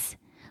says,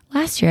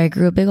 last year I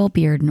grew a big old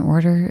beard in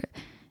order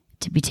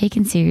to be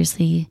taken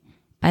seriously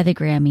by the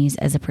Grammys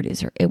as a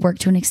producer. It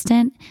worked to an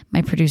extent.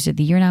 My Producer of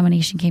the Year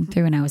nomination came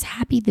through, and I was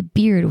happy the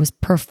beard was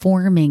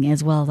performing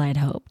as well as I'd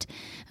hoped.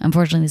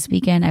 Unfortunately, this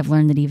weekend, I've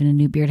learned that even a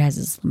new beard has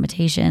its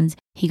limitations.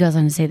 He goes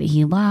on to say that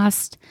he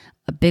lost.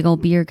 A big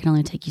old beard can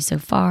only take you so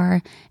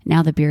far.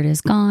 Now the beard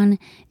is gone.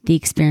 The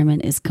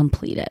experiment is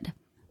completed.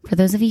 For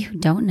those of you who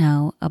don't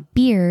know, a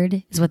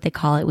beard is what they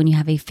call it when you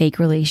have a fake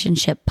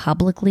relationship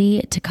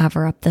publicly to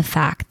cover up the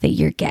fact that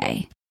you're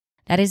gay.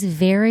 That is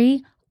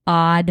very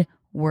odd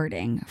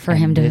wording for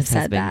him to have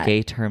said that.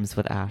 Gay terms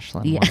with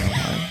Ashlyn.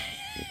 Yeah.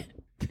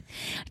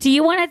 Do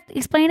you want to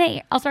explain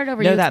it? I'll start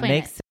over. No, that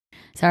makes sense.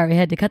 Sorry, we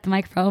had to cut the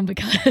microphone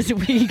because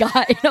we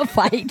got in a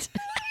fight.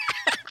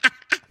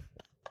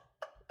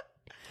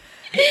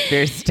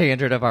 Very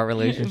standard of our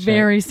relationship.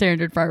 Very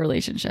standard for our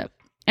relationship.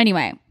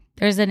 Anyway,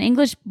 there's an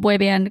English boy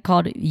band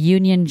called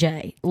Union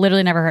J.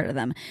 Literally never heard of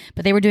them.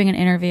 But they were doing an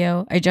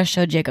interview. I just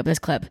showed Jacob this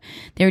clip.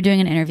 They were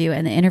doing an interview,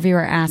 and the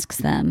interviewer asks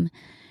them,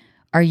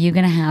 are you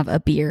going to have a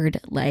beard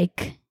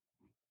like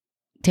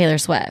Taylor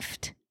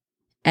Swift?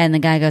 And the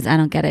guy goes, I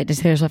don't get it. Does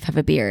Taylor Swift have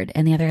a beard?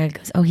 And the other guy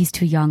goes, oh, he's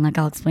too young. Like,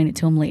 I'll explain it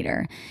to him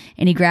later.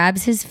 And he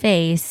grabs his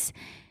face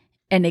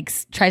and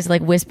tries to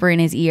like whisper in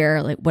his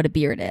ear like what a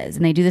beard is.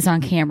 And they do this on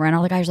camera. And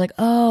all the guys are like,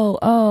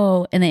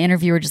 oh. And the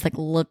interviewer just like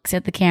looks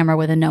at the camera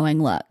with a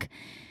knowing look.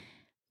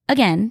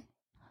 Again,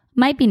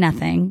 might be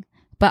nothing,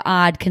 but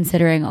odd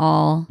considering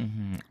all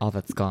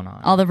that's gone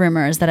on. All the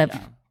rumors that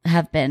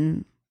have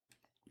been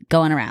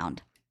going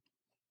around.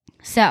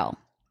 So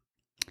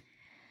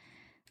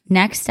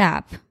Next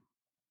up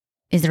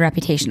is the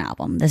Reputation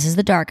album. This is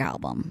the dark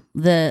album.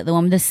 The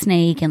one with the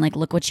snake and like,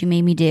 look what you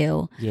made me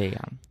do.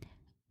 Yeah.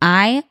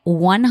 I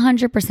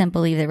 100%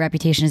 believe that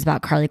Reputation is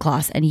about Karlie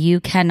Kloss, and you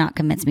cannot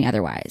convince me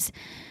otherwise.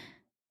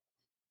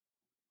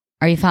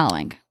 Are you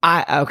following?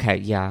 Okay,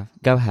 yeah.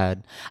 Go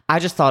ahead. I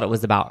just thought it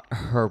was about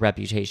her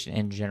reputation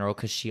in general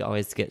because she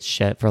always gets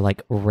shit for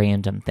like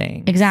random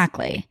things.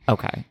 Exactly.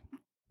 Okay.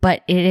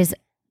 But it is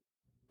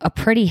a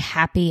pretty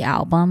happy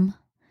album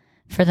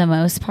for the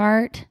most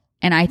part.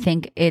 And I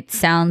think it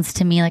sounds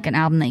to me like an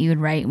album that you would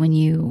write when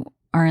you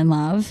are in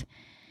love.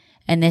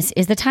 And this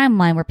is the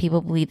timeline where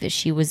people believe that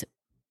she was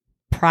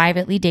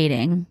privately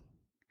dating.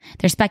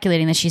 They're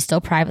speculating that she's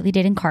still privately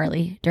dating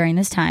Karlie during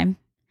this time.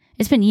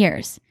 It's been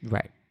years.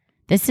 Right.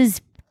 This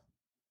is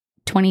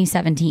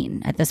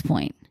 2017 at this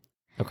point.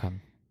 Okay.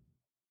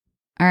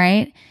 All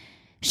right.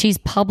 She's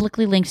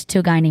publicly linked to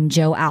a guy named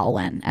Joe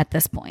Alwyn at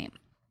this point.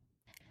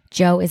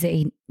 Joe is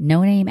a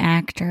no-name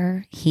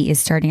actor. He is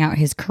starting out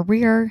his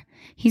career.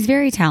 He's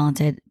very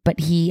talented, but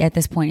he, at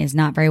this point, is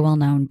not very well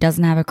known,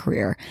 doesn't have a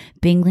career.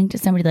 Being linked to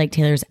somebody like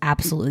Taylor is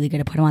absolutely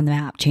going to put him on the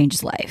map, change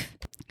his life.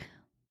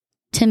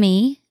 To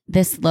me,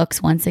 this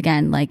looks, once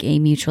again, like a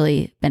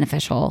mutually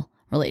beneficial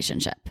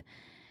relationship.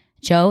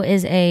 Joe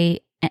is an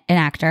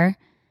actor,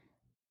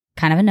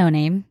 kind of a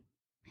no-name.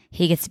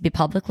 He gets to be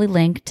publicly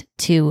linked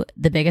to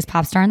the biggest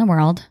pop star in the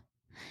world,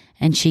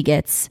 and she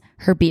gets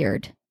her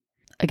beard.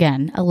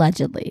 Again,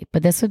 allegedly.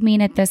 But this would mean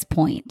at this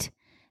point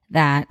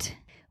that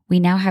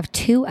we now have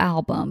 2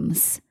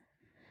 albums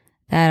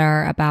that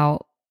are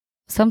about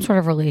some sort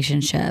of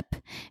relationship,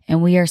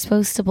 and we are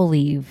supposed to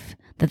believe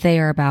that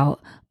they are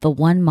about the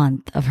 1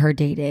 month of her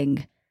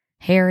dating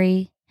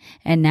Harry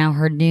and now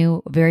her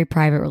new, very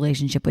private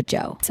relationship with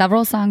Joe.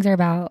 Several songs are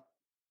about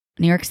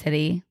New York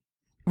City,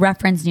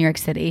 reference New York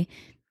City.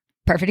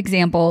 Perfect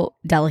example,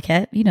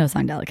 Delicate. You know the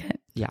song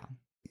Delicate. Yeah.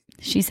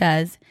 She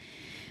says,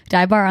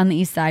 dive bar on the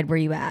east side, where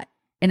you at?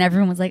 And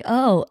everyone was like,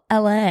 oh,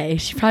 LA.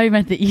 She probably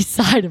meant the east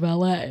side of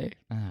LA.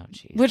 Oh,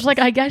 jeez. Which, like,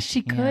 I guess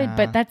she could, Yeah,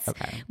 but that's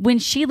okay. when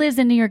she lives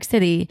in New York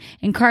City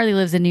and Karlie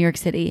lives in New York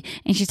City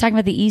and she's talking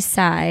about the east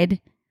side.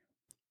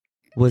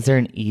 Was there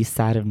an east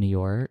side of New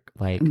York?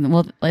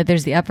 Well, like,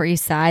 there's the upper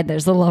east side,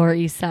 there's the lower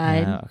east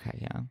side. Oh, okay,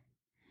 yeah.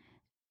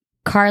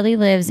 Karlie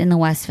lives in the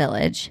West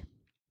Village.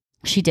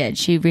 She did.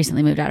 She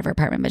recently moved out of her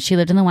apartment, but she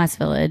lived in the West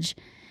Village.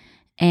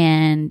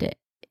 And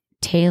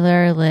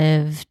Taylor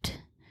lived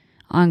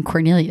on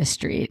Cornelia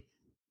Street,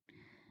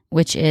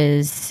 which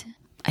is,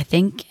 I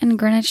think, in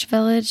Greenwich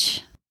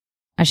Village.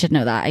 I should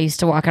know that. I used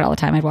to walk it all the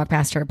time. I'd walk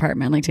past her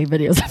apartment and like take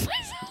videos of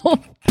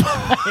myself.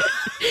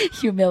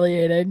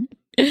 Humiliating.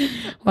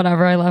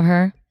 Whatever. I love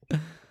her.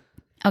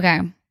 Okay.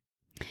 And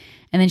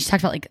then she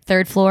talked about like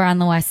 3rd floor on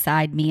the west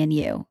side, me and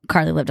you.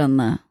 Karlie lived on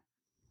the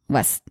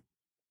west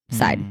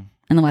side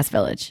in the West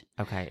Village.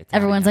 Okay.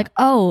 Everyone's like,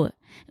 oh,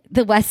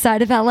 the west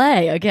side of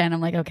LA. Again,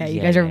 I'm like, okay, you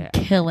guys are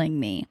killing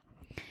me.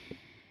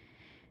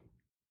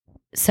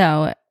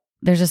 So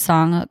there's a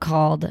song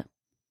called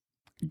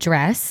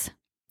Dress,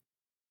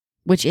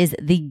 which is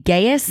the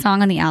gayest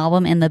song on the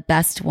album and the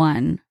best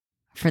one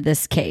for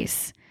this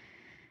case.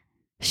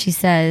 She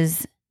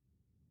says,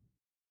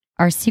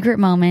 our secret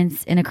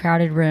moments in a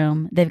crowded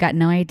room, they've got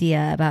no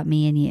idea about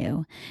me and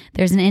you.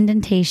 There's an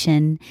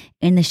indentation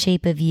in the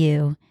shape of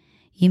you.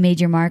 You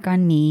made your mark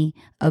on me,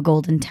 a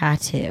golden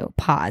tattoo.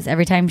 Pause.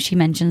 Every time she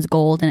mentions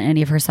gold in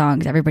any of her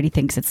songs, everybody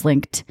thinks it's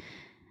linked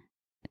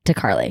to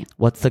Karlie.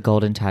 What's the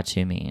golden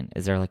tattoo mean?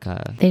 Is there like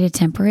a... They did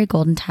temporary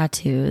golden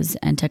tattoos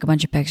and took a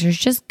bunch of pictures.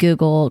 Just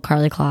Google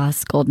Karlie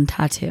Kloss golden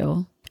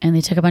tattoo. And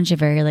they took a bunch of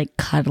very like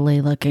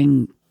cuddly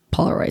looking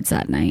Polaroids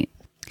that night.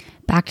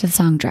 Back to the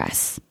song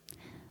Dress.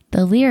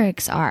 The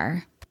lyrics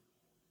are,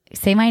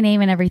 say my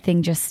name and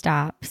everything just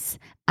stops.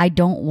 I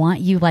don't want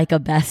you like a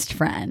best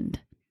friend.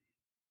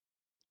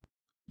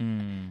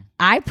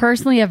 I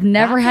personally have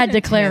never had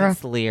to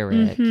clarify.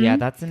 Lyric. Mm-hmm. Yeah,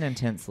 that's an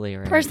intense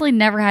lyric. Personally,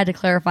 never had to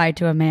clarify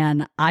to a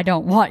man, I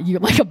don't want you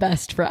like a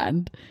best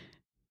friend.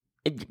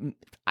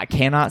 I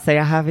cannot say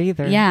I have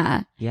either.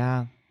 Yeah.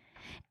 Yeah.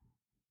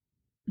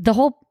 The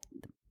whole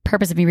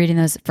purpose of me reading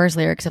those first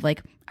lyrics of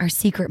like our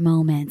secret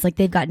moments, like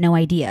they've got no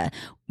idea.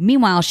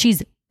 Meanwhile,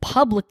 she's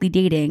publicly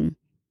dating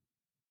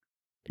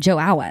Joe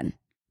Alwyn.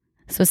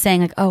 So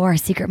saying like, oh, our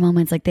secret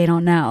moments, like they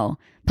don't know.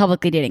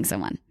 Publicly dating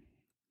someone.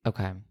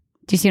 Okay.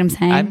 Do you see what I'm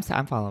saying?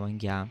 I'm following,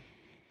 yeah.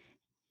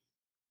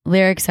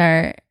 Lyrics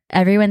are,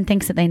 everyone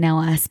thinks that they know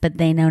us, but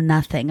they know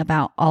nothing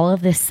about all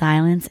of this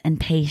silence and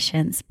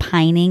patience,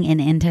 pining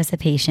in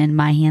anticipation.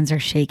 My hands are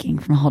shaking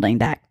from holding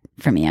back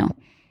from you.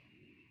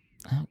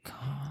 Oh,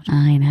 God.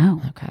 I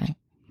know. Okay.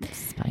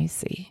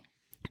 Spicy.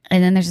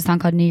 And then there's a song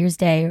called New Year's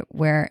Day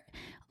where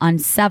on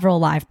several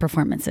live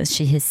performances,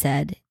 she has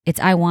said,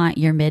 it's I want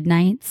your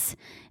midnights.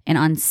 And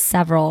on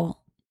several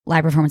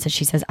live performances,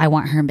 she says, I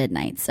want her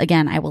midnights.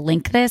 Again, I will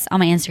link this on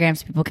my Instagram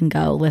so people can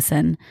go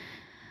listen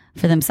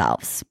for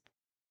themselves.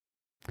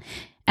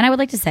 And I would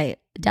like to say,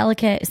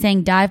 Delicate,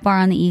 saying dive bar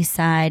on the east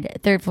side,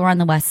 3rd floor on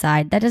the west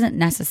side, that doesn't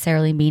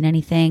necessarily mean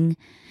anything.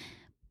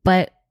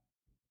 But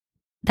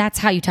that's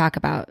how you talk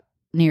about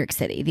New York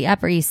City, the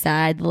Upper East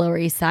Side, the Lower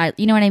East Side.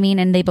 You know what I mean?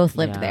 And they both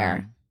lived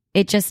there.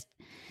 It just,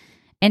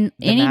 and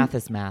the math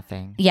is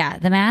mathing. Yeah,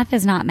 the math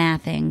is not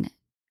mathing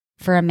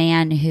for a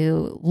man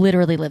who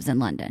literally lives in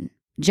London.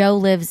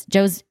 Joe's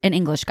an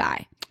English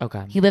guy.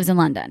 Okay. He lives in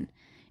London.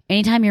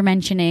 Anytime you're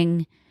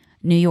mentioning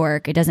New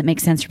York, it doesn't make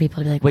sense for people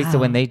to be like, wait, wow. So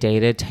when they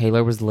dated,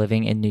 Taylor was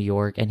living in New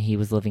York and he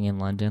was living in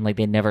London? Like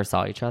they never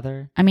saw each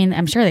other? I mean,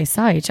 I'm sure they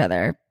saw each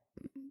other,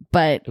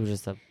 but It was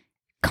just a...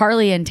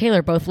 Karlie and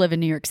Taylor both live in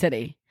New York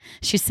City.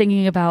 She's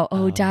singing about,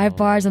 dive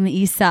bars on the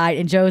East Side,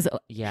 and Joe's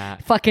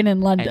fucking in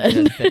London.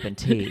 And just sipping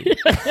tea.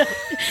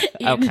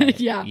 Okay.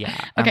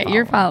 Yeah. Okay,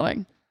 you're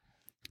following.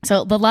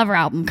 So the Lover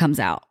album comes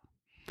out.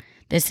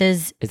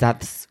 Is that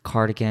this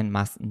Cardigan,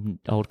 my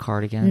old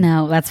Cardigan?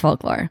 No, that's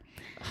Folklore.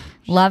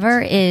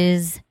 Lover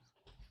is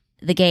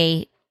the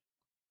gay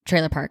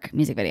trailer park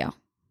music video.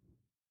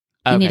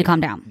 You need to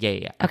calm down.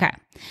 Yeah. Okay.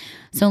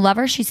 So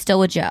Lover, she's still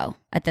with Joe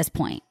at this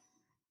point.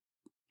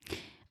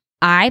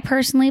 I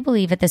personally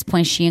believe at this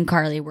point she and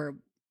Karlie were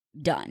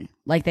done.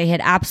 Like they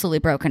had absolutely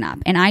broken up.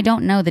 And I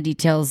don't know the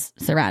details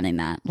surrounding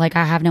that. Like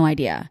I have no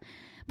idea.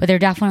 But they're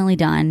definitely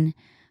done.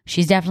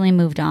 She's definitely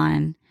moved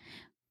on.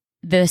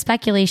 The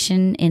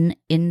speculation in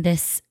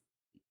this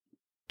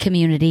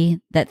community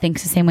that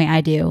thinks the same way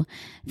I do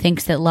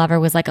thinks that Lover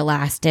was like a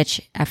last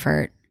ditch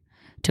effort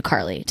to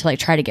Karlie to like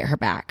try to get her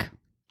back.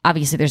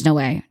 Obviously, there's no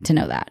way to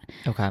know that.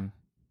 Okay.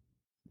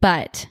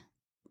 But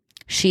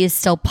she is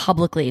still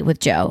publicly with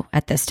Joe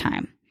at this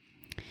time.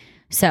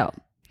 So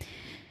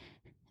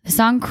the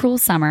song Cruel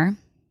Summer,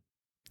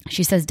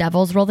 she says,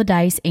 devils roll the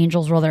dice,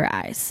 angels roll their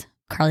eyes.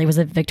 Karlie was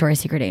a Victoria's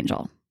Secret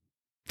angel.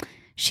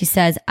 She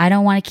says, I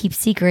don't want to keep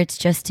secrets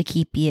just to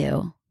keep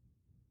you.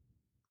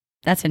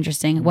 That's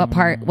interesting.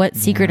 What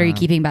secret are you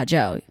keeping about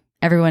Joe?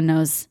 Everyone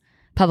knows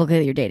publicly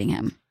that you're dating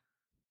him.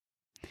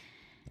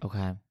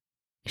 Okay.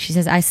 She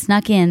says, I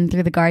snuck in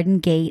through the garden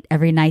gate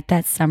every night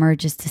that summer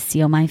just to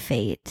seal my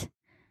fate.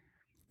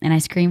 And I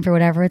scream for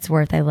whatever it's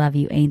worth. I love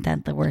you. Ain't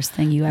that the worst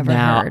thing you ever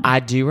heard? I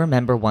do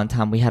remember one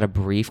time we had a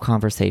brief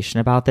conversation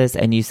about this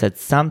and you said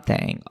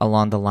something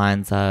along the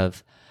lines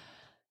of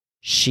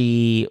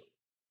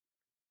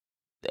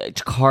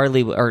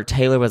Karlie or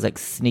Taylor was like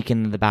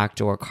sneaking in the back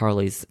door of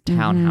Karlie's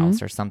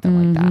townhouse or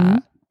something like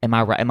that. Am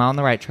I right? Am I on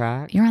the right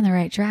track? You're on the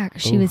right track.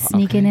 She was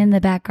sneaking in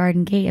the back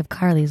garden gate of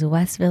Karlie's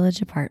West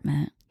Village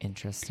apartment.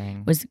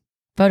 Interesting. Was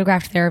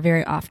photographed there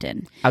very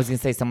often. I was going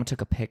to say someone took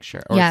a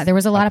picture. Yeah, there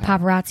was a lot of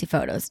paparazzi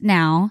photos.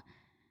 Now,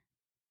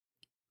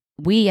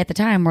 we at the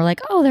time were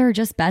like, oh, they're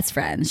just best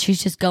friends.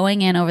 She's just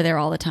going in over there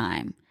all the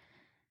time.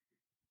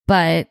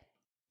 But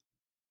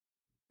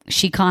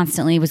she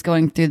constantly was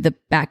going through the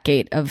back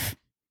gate of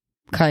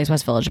Karlie's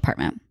West Village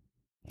apartment.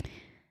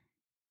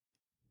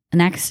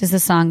 Next is the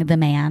song The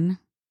Man,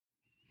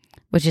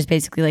 which is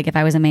basically like if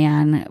I was a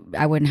man,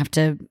 I wouldn't have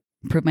to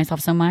prove myself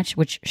so much,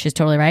 which she's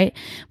totally right.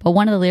 But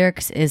one of the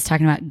lyrics is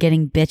talking about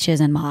getting bitches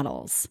and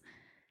models.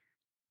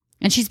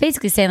 And she's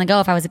basically saying like,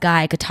 oh, if I was a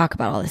guy, I could talk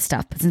about all this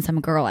stuff. But since I'm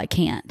a girl, I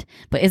can't.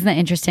 But isn't that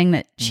interesting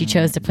that she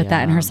chose to put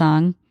that in her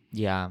song?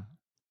 Yeah.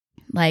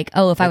 Like,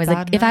 oh, if I was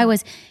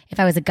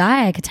a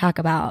guy, I could talk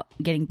about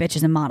getting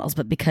bitches and models.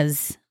 But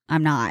because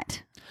I'm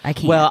not, I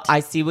can't. Well,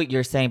 I see what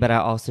you're saying, but I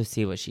also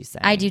see what she's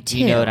saying. I do too.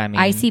 You know what I mean?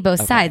 I see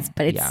both sides,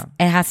 but it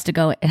has to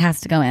go. It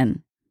has to go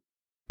in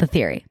the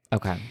theory.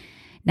 Okay.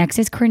 Next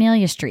is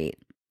Cornelia Street,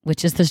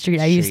 which is the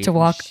street I used to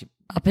walk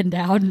up and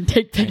down and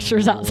take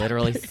pictures outside.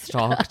 Literally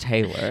stalk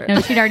Taylor.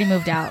 No, she'd already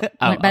moved out.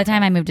 By the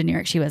time I moved to New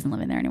York, she wasn't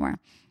living there anymore.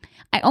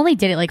 I only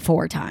did it like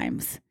 4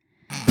 times.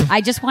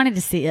 I just wanted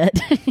to see it.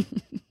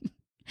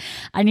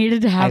 I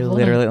needed to have. I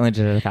literally only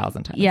did it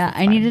 1,000 times. Yeah,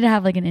 I needed to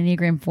have like an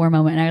Enneagram 4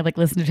 moment, and I would like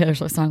listen to Taylor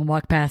Swift's song and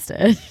walk past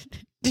it.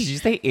 Did you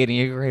say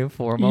Enneagram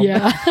 4 moment?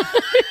 Yeah.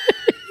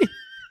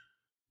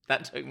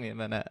 That took me a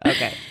minute.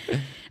 Okay.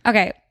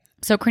 Okay.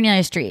 So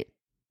Cornelia Street.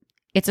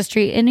 It's a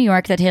street in New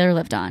York that Taylor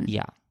lived on.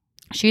 Yeah.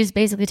 She's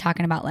basically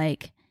talking about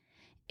like,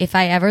 if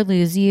I ever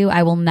lose you,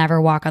 I will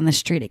never walk on the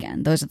street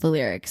again. Those are the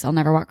lyrics. I'll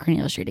never walk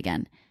Cornelia Street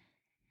again.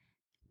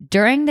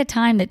 During the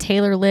time that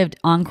Taylor lived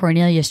on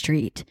Cornelia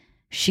Street,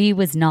 she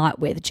was not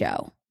with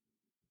Joe.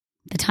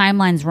 The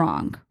timeline's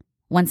wrong.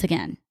 Once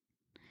again,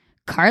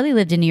 Karlie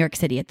lived in New York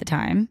City at the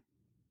time.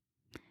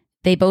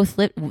 They both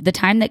lived, the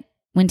time that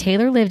when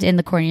Taylor lived in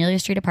the Cornelia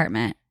Street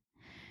apartment,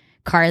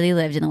 Karlie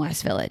lived in the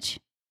West Village.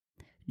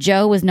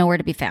 Joe was nowhere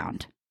to be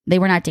found. They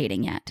were not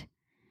dating yet.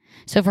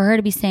 So for her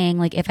to be saying,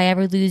 like, if I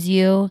ever lose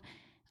you,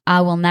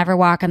 I will never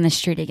walk on the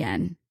street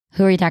again.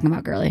 Who are you talking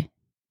about, girly?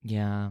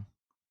 Yeah.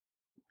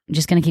 I'm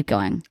just going to keep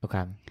going.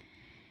 Okay.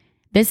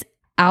 This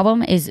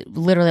album is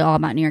literally all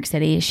about New York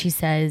City. She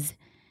says,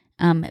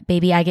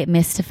 baby, I get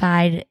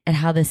mystified at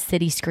how the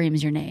city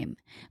screams your name.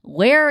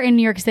 Where in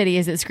New York City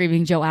is it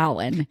screaming Joe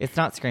Alwyn? It's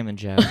not screaming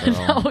Joe,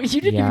 girl. No,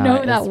 you didn't even know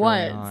who that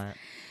was. Really,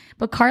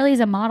 but Karlie's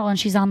a model and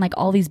she's on like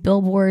all these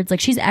billboards. Like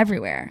she's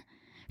everywhere.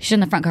 She's on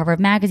the front cover of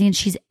magazines.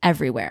 She's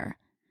everywhere.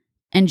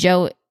 And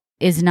Joe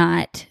is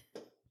not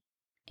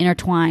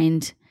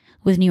intertwined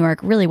with New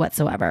York really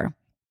whatsoever.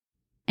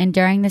 And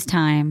during this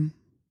time,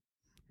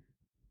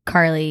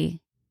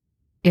 Karlie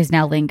is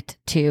now linked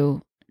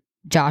to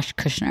Josh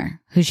Kushner,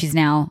 who she's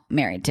now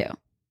married to.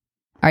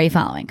 Are you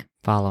following?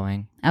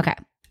 Following. Okay.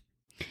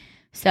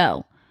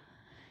 So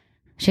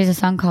she has a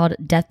song called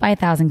Death by a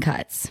Thousand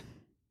Cuts.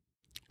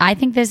 I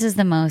think this is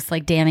the most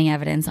like damning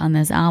evidence on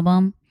this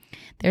album.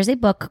 There's a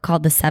book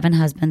called The Seven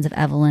Husbands of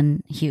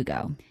Evelyn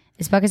Hugo.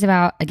 This book is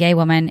about a gay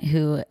woman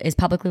who is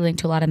publicly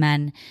linked to a lot of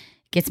men,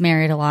 gets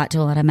married a lot to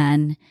a lot of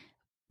men,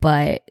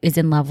 but is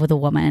in love with a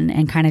woman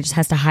and kind of just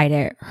has to hide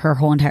it her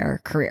whole entire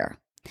career.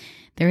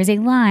 There is a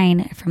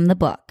line from the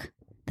book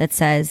that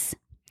says,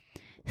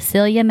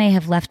 Celia may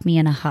have left me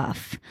in a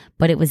huff,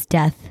 but it was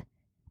death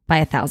by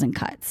a thousand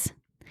cuts.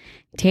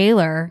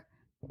 Taylor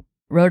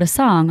wrote a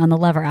song on the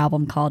Lover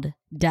album called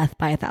Death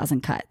by a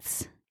Thousand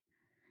Cuts.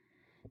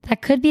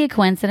 That could be a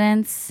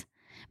coincidence.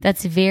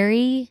 That's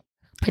very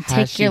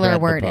particular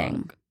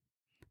wording.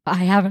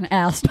 I haven't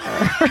asked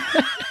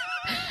her.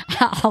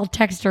 I'll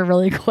text her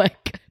really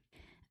quick.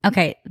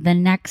 Okay, the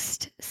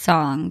next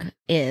song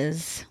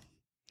is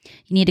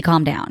You Need to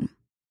Calm Down,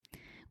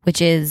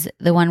 which is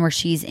the one where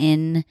she's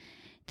in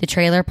the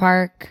trailer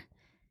park,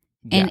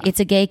 and it's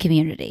a gay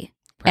community.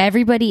 Right.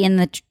 Everybody in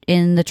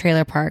the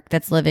trailer park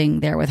that's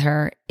living there with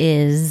her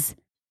is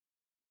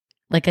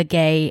like a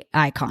gay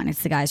icon.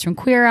 It's the guys from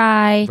Queer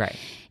Eye. Right.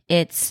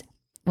 It's,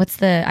 what's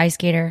the ice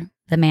skater?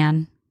 The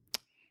man.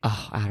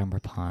 Oh, Adam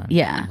Rippon.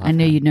 Yeah, I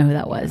knew you'd know who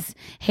that was.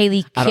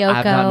 Haley Kiyoko.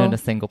 I've not known a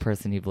single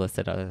person you've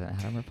listed other than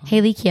Adam Rippon.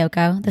 Haley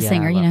Kiyoko, the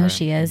singer, you know her. who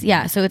she is.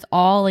 Yeah, so it's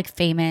all like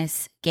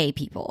famous gay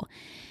people.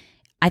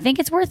 I think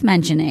it's worth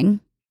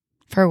mentioning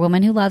for a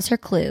woman who loves her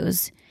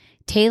clues,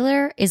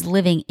 Taylor is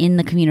living in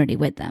the community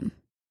with them.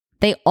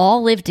 They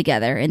all live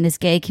together in this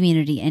gay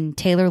community, and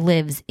Taylor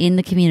lives in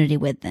the community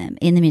with them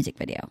in the music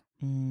video.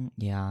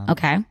 Yeah.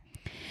 Okay.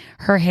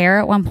 Her hair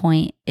at one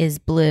point is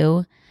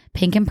blue,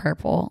 pink, and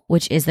purple,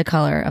 which is the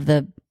color of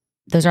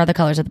those are the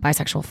colors of the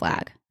bisexual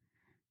flag.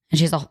 And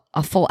she's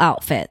a full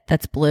outfit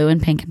that's blue and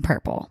pink and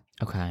purple.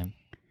 Okay.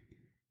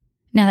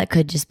 Now that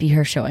could just be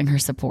her showing her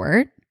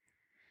support.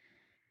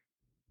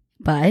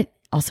 But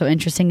also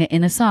interesting that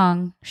in the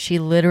song, she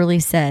literally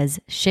says,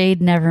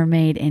 "Shade never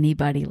made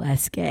anybody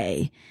less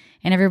gay."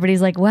 And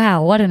everybody's like,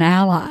 wow, what an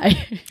ally.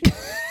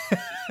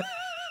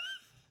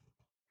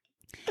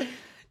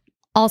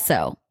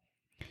 Also,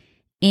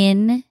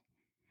 in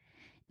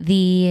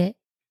the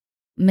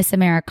Miss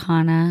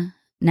Americana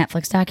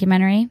Netflix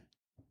documentary,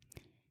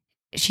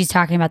 she's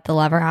talking about the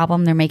Lover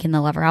album. They're making the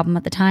Lover album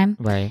at the time.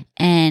 Right.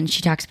 And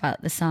she talks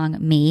about the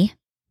song Me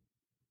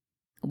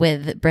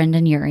with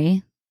Brendan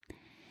Urie.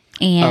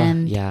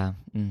 And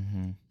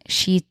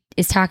she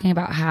is talking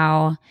about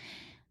how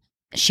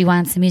she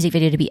wants the music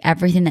video to be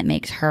everything that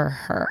makes her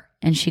her.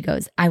 And she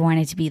goes, I want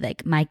it to be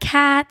like my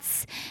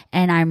cats,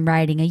 and I'm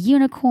riding a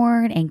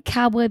unicorn, and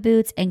cowboy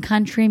boots, and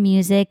country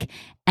music,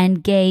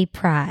 and gay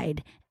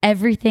pride.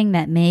 Everything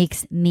that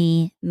makes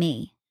me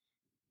me.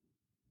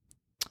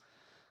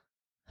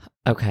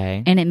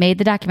 Okay. And it made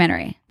the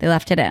documentary. They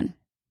left it in.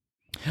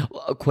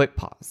 Well, a quick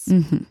pause.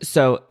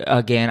 So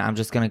again, I'm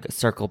just going to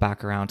circle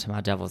back around to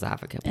my devil's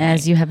advocate point.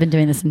 As you have been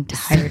doing this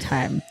entire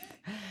time.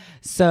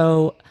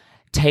 So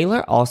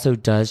Taylor also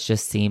does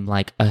just seem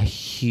like a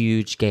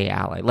huge gay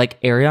ally.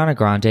 Like Ariana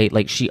Grande,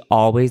 like she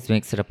always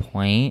makes it a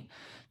point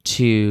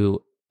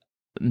to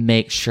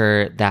make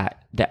sure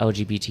that the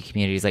LGBT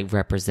community is like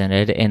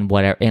represented in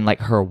whatever, in like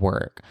her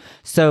work.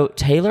 So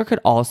Taylor could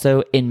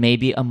also, in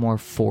maybe a more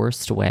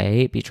forced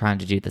way, be trying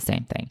to do the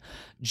same thing.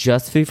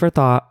 Just food for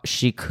thought.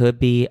 She could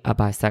be a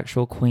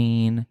bisexual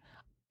queen.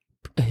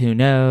 Who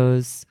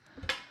knows?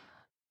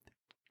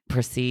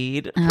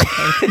 Proceed.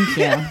 Okay, thank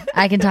you.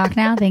 I can talk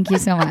now. Thank you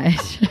so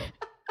much.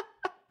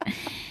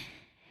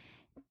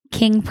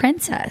 King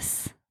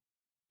Princess.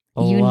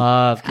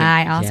 Love.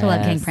 I also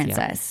love King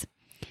Princess.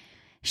 Yeah.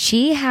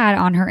 She had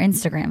on her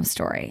Instagram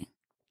story,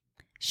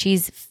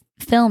 she's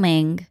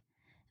filming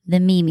the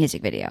Me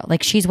music video.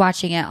 Like she's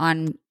watching it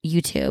on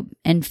YouTube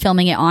and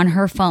filming it on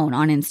her phone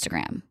on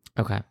Instagram.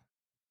 Okay.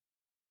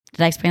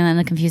 Did I explain that in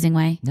a confusing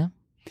way? No.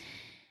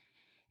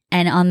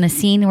 And on the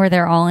scene where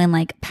they're all in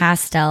like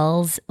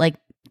pastels, like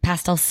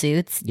pastel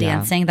suits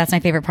dancing, that's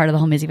my favorite part of the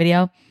whole music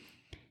video.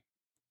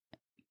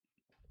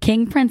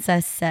 King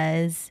Princess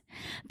says,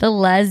 the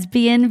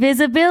lesbian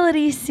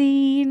visibility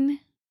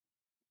scene,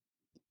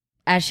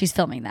 as she's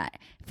filming that.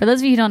 For those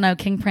of you who don't know,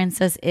 King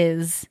Princess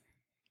is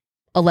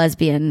a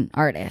lesbian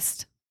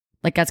artist.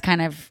 Like that's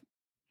kind of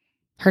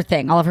her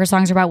thing. All of her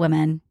songs are about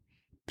women.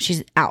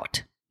 She's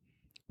out.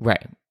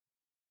 Right.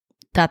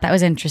 Thought that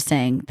was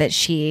interesting that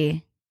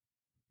she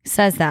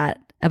says that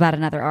about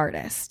another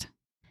artist.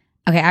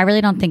 Okay, I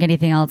really don't think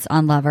anything else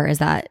on Lover is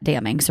that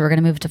damning. So we're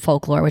going to move to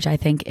Folklore, which I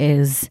think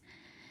is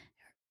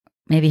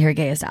maybe her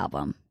gayest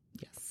album.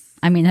 Yes.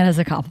 I mean, that is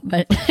a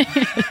compliment.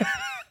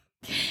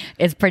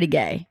 It's pretty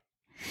gay.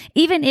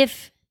 Even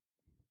if,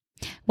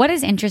 what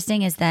is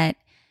interesting is that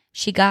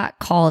she got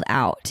called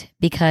out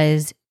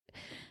because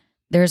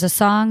there's a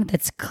song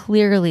that's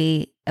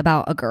clearly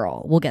about a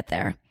girl. We'll get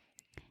there.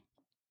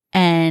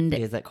 And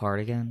is that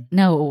Cardigan?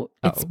 no,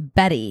 it's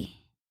Betty.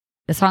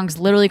 The song's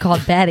literally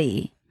called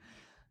Betty.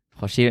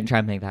 Well, she didn't try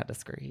and make that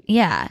discreet.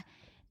 Yeah.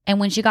 And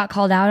when she got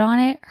called out on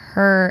it,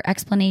 her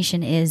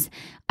explanation is,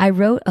 I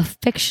wrote a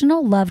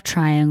fictional love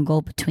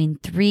triangle between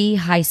 3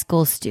 high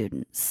school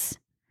students.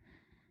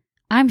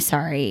 I'm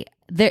sorry.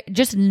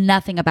 Just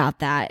nothing about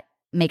that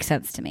makes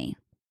sense to me.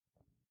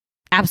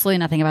 Absolutely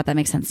nothing about that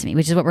makes sense to me,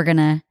 which is what we're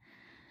gonna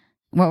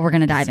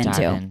dive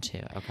into.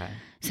 Okay.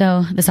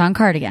 So the song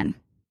Cardigan.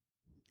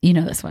 You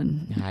know this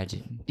one. Yeah, I do.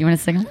 You want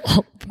to sing a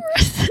little for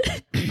us?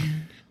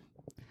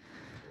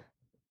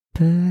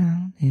 Put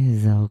on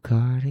his old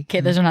cardigan. Okay,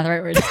 those are not the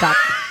right words. Stop.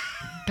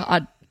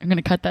 God, I'm going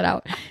to cut that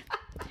out.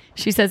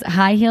 She says,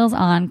 high heels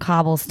on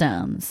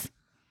cobblestones.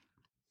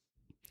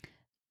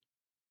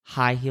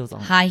 High heels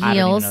on. High heels. I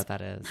don't even know what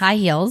that is. High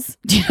heels.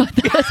 Do you know what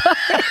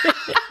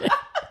that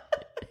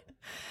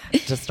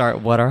is? To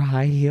start, what are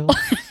high heels?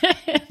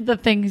 The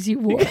things you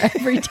wore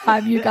every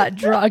time you got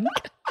drunk.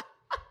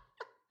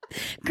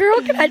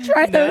 Girl, can I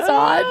try those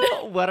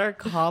on? What are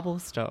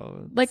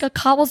cobblestones? Like a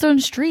cobblestone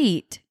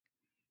street.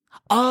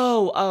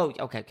 Oh,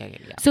 okay,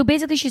 yeah. So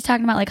basically she's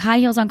talking about like high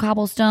heels on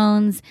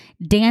cobblestones,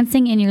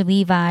 dancing in your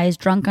Levi's,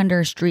 drunk under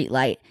a street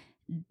light.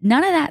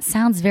 None of that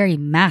sounds very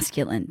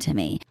masculine to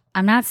me.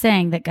 I'm not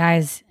saying that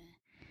guys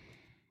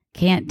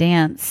can't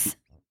dance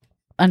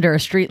under a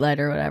street light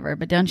or whatever,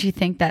 but don't you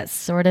think that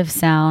sort of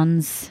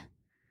sounds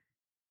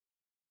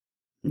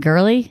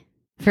girly,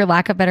 for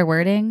lack of better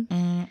wording?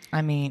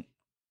 I mean,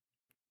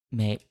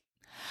 mate.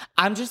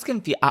 I'm just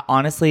confused.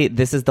 Honestly,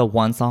 this is the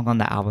one song on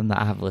the album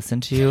that I have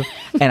listened to,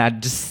 and I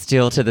just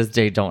still to this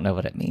day don't know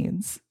what it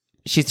means.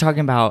 She's talking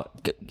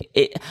about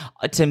it.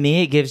 To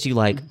me, it gives you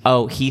like,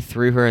 oh, he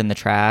threw her in the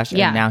trash,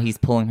 and now he's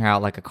pulling her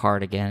out like a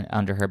cardigan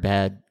under her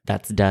bed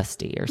that's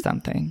dusty or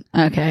something.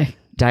 Okay.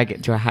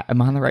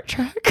 Am I on the right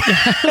track?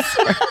 Yes.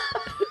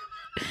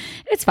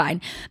 It's fine.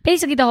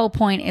 Basically, the whole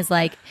point is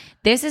like,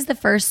 this is the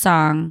first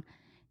song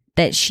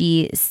that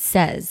she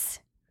says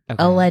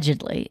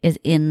allegedly is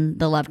in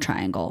the love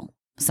triangle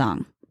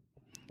song.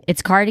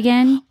 It's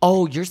Cardigan.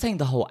 Oh, you're saying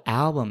the whole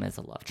album is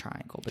a love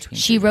triangle between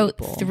She wrote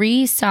people.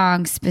 3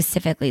 songs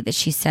specifically that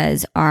she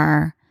says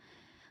are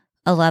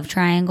a love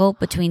triangle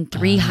between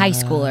 3 high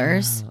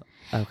schoolers.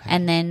 Okay.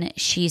 And then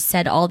she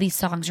said all these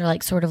songs are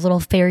like sort of little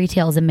fairy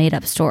tales and made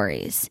up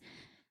stories.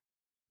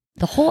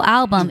 The whole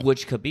album,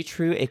 which could be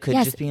true. It could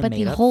just be a made up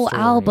story. But the whole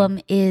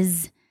album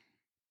is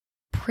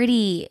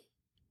pretty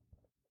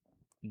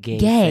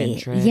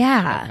gay.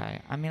 Yeah.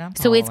 Okay. I mean, I'm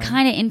so it's following.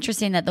 kind of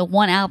interesting that the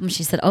one album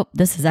she said, oh,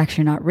 this is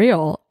actually not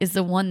real, is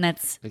the one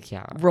that's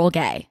real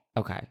gay.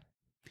 Okay.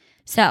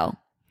 So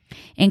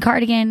in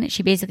Cardigan,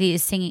 she basically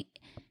is singing.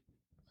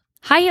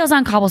 High heels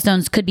on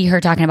cobblestones could be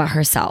her talking about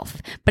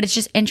herself, but it's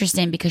just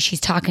interesting because she's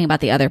talking about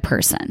the other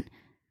person.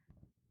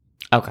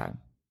 Okay.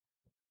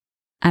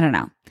 I don't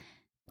know.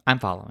 I'm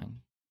following.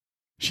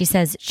 She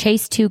says,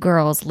 chase 2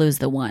 girls, lose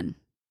the one.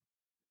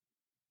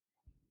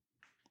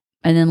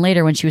 And then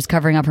later when she was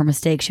covering up her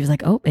mistake, she was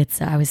like, oh,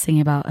 I was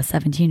singing about a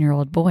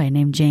 17-year-old boy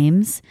named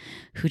James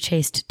who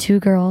chased 2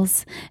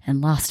 girls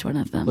and lost one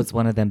of them. Was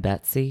one of them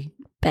Betsy?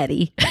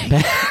 Betty.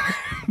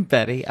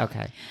 Betty?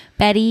 Okay.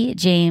 Betty,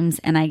 James,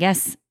 and I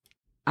guess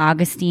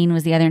Augustine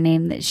was the other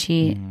name that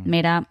she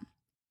made up.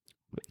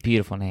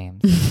 Beautiful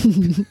names.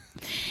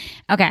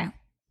 Okay.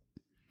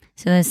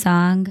 So the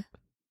song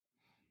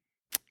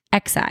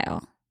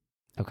Exile.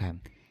 Okay.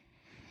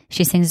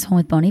 She sings this one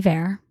with Bon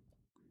Iver.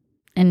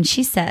 And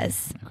she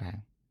says, okay,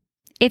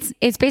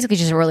 it's basically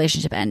just a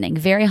relationship ending.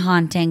 Very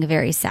haunting,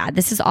 very sad.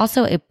 This is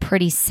also a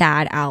pretty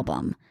sad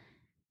album.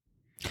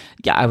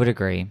 Yeah, I would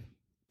agree.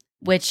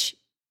 Which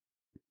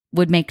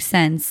would make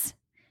sense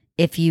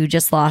if you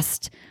just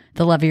lost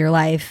the love of your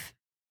life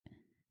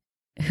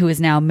who is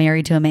now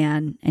married to a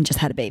man and just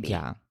had a baby.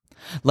 Yeah.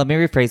 Let me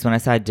rephrase. When I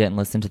said I didn't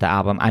listen to the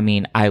album, I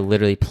mean, I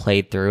literally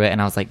played through it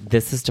and I was like,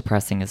 this is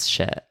depressing as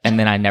shit. And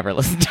then I never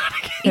listened to it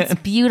again.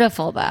 It's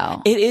beautiful,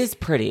 though. It is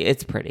pretty.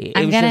 It's pretty.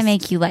 I'm going to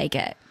make you like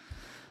it.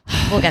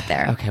 We'll get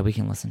there. Okay, we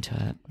can listen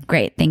to it.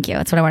 Great. Thank you.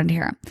 That's what I wanted to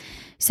hear.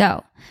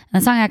 So, the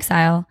song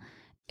Exile,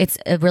 it's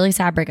a really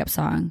sad breakup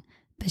song.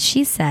 But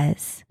she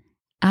says,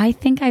 I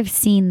think I've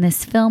seen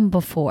this film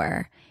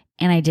before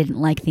and I didn't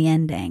like the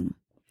ending.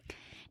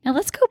 Now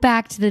let's go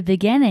back to the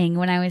beginning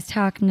when I was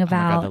talking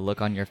about the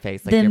look on your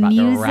face like you're about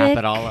to wrap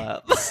it all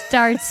up.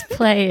 Starts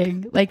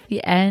playing like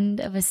the end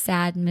of a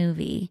sad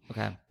movie.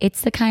 Okay.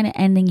 It's the kind of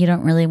ending you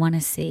don't really want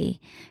to see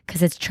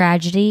because it's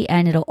tragedy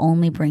and it'll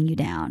only bring you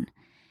down.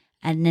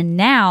 And then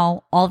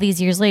now, all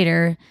these years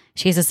later,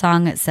 she has a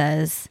song that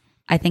says,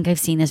 I think I've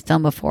seen this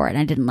film before and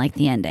I didn't like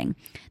the ending.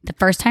 The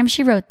first time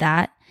she wrote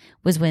that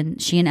was when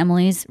she and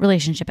Emily's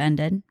relationship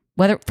ended.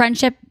 Whether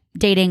friendship,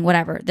 dating,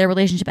 whatever, their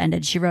relationship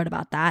ended. She wrote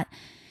about that.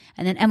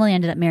 And then Emily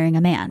ended up marrying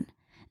a man.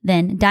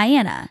 Then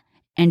Diana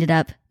ended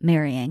up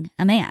marrying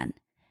a man.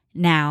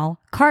 Now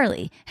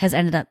Karlie has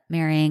ended up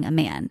marrying a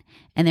man.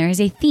 And there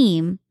is a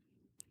theme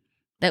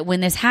that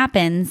when this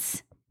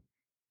happens,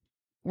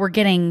 we're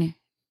getting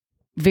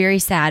very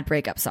sad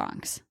breakup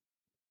songs.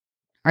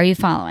 Are you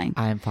following?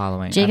 I am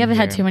following. Jacob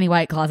had too many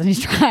White Claws and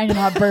he's trying to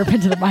not burp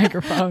into the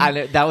microphone. I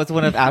know, that was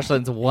one of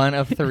Ashlyn's 1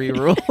 of 3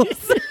 rules.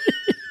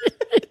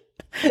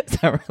 So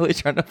I'm really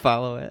trying to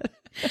follow it.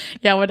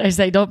 Yeah, what I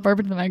say, don't burp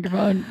into the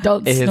microphone.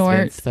 Don't It snort.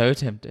 has been so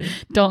tempting.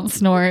 Don't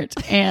snort.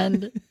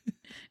 And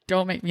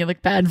don't make me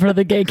look bad in front of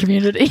the gay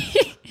community.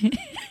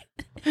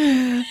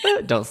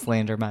 Don't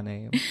slander my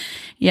name.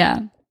 Yeah.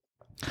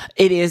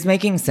 It is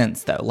making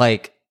sense though.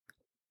 Like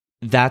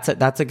that's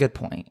a good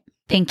point.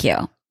 Thank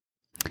you.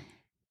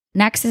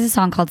 Next is a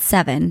song called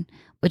 7,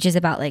 which is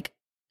about like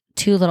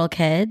 2 little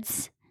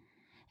kids.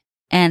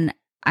 And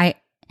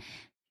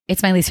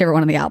it's my least favorite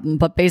one on the album,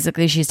 but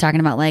basically she's talking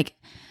about like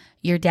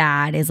your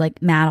dad is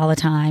like mad all the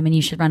time and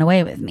you should run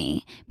away with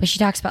me. But she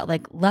talks about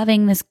like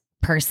loving this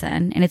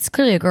person, and it's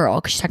clearly a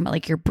girl because she's talking about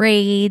like your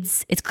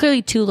braids. It's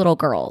clearly 2 little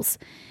girls.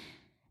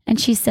 And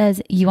she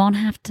says, you won't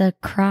have to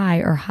cry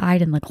or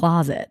hide in the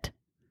closet.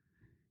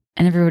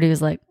 And everybody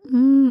was like,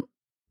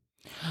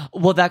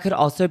 Well, that could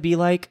also be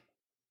like,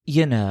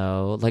 you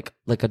know, like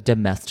a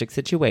domestic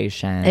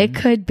situation. It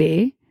could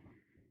be.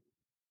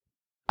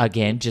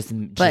 Again, just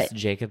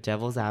Jacob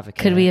Devil's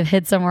advocate. Could we have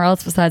hid somewhere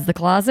else besides the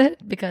closet?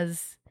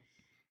 Because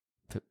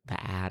the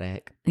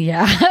attic.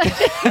 Yeah.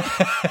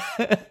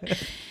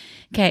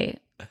 Okay.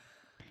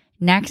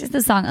 Next is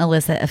the song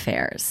Illicit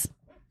Affairs.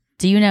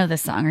 Do you know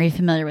this song? Are you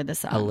familiar with this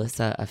song?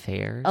 Illicit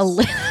Affairs?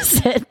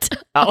 Illicit.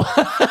 Oh.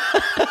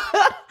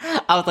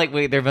 I was like,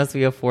 wait, there must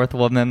be a 4th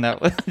woman that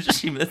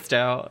she missed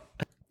out.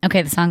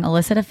 Okay, the song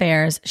Illicit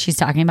Affairs. She's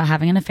talking about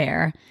having an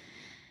affair.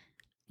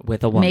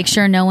 With a woman. Make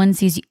sure no one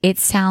sees you. It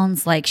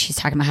sounds like she's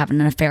talking about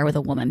having an affair with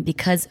a woman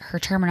because her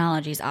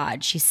terminology is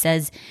odd. She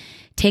says,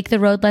 take the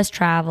road less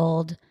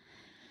traveled.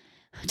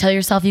 Tell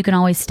yourself you can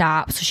always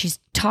stop. So she's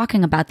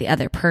talking about the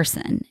other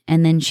person.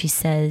 And then she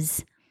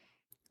says,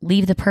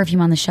 leave the perfume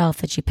on the shelf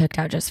that you picked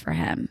out just for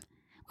him.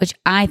 Which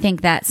I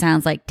think that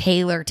sounds like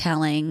Taylor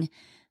telling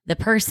the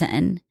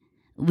person,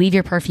 leave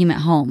your perfume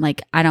at home.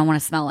 Like, I don't want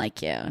to smell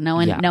like you. No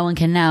one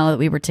can know that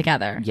we were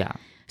together. Yeah.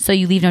 So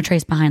you leave no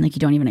trace behind, like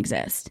you don't even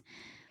exist.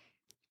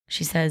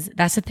 She says,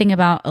 that's the thing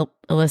about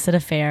illicit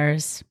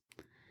affairs.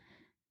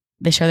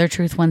 They show their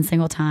truth one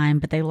single time,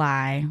 but they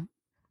lie.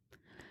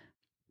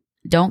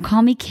 Don't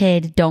call me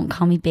kid. Don't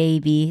call me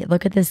baby.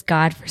 Look at this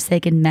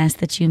godforsaken mess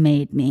that you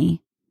made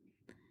me.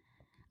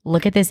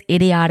 Look at this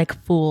idiotic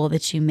fool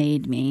that you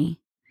made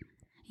me.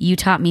 You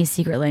taught me a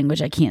secret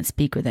language I can't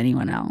speak with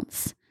anyone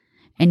else.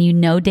 And you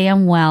know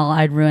damn well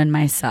I'd ruin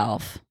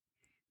myself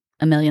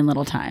a million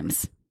little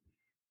times.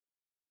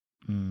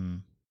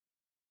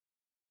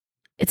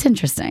 It's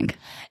interesting.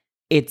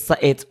 It's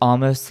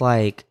almost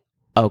like,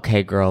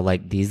 okay, girl,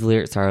 like these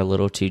lyrics are a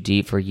little too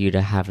deep for you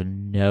to have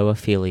no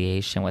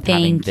affiliation with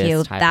having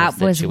this type of situation.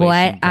 That was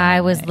what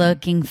I was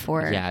looking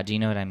for. Yeah, do you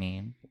know what I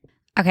mean?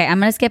 Okay, I'm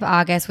going to skip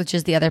August, which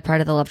is the other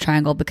part of the love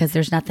triangle, because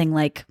there's nothing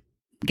like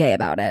gay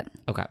about it.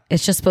 Okay.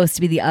 It's just supposed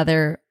to be the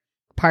other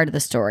part of the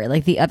story,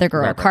 like the other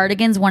girl. Right.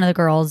 Cardigan's one of the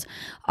girls.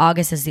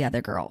 August is the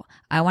other girl.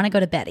 I want to go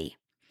to Betty.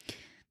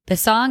 The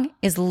song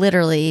is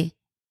literally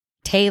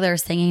Taylor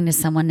singing to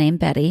someone named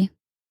Betty.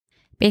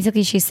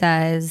 Basically, she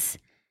says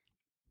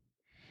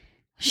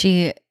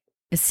she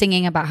is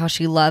singing about how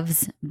she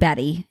loves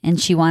Betty and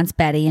she wants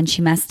Betty, and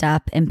she messed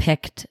up and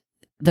picked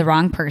the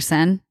wrong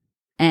person,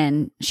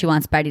 and she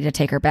wants Betty to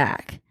take her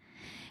back.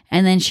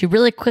 And then she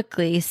really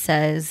quickly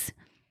says,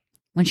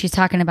 when she's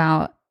talking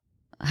about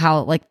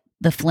how like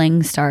the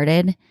fling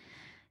started,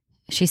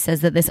 she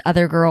says that this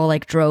other girl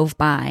like drove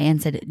by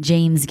and said,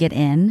 James, get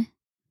in.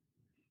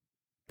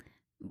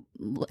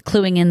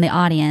 Cluing in the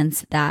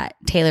audience that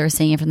Taylor is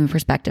singing from the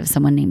perspective of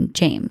someone named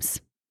James.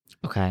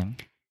 Okay.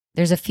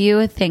 There's a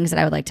few things that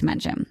I would like to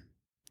mention.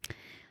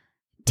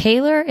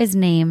 Taylor is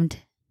named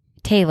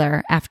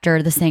Taylor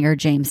after the singer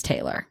James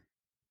Taylor.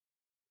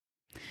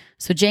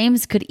 So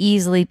James could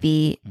easily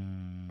be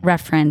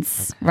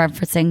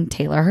referencing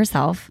Taylor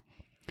herself.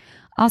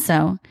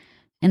 Also,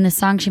 in the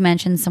song she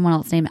mentions someone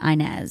else named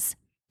Inez.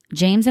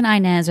 James and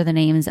Inez are the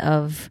names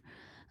of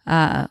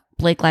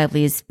Blake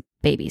Lively's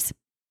babies.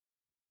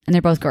 And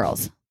they're both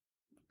girls.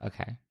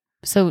 Okay.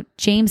 So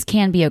James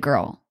can be a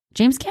girl.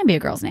 James can be a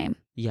girl's name.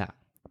 Yeah.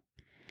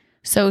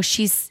 So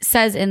she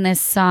says in this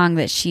song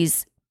that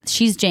she's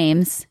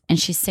James and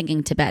she's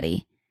singing to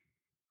Betty.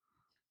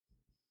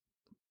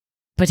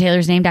 But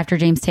Taylor's named after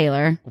James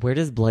Taylor. Where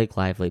does Blake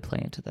Lively play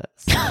into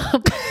this?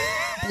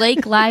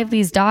 Blake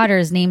Lively's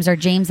daughters' names are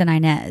James and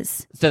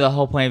Inez. So the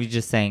whole point of you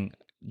just saying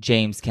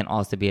James can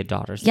also be a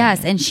daughter's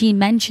Yes, name. and she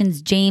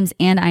mentions James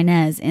and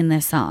Inez in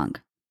this song.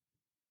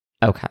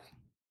 Okay.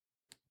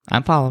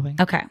 I'm following.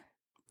 Okay.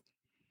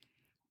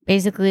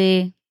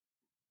 Basically,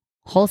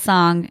 whole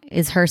song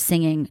is her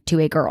singing to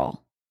a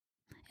girl.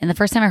 And the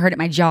first time I heard it,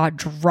 my jaw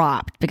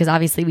dropped because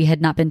obviously we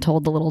had not been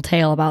told the little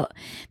tale about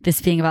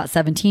this being about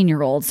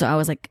 17-year-olds. So I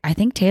was like, I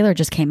think Taylor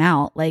just came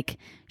out. Like,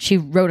 she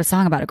wrote a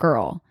song about a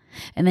girl.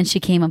 And then she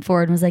came up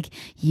forward and was like,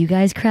 you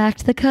guys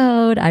cracked the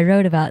code. I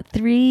wrote about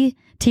 3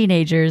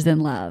 teenagers in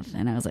love.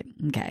 And I was like,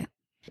 okay.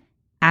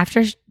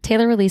 After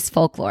Taylor released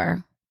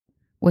Folklore,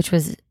 which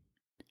was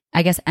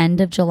I guess,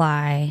 end of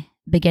July,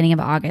 beginning of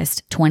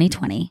August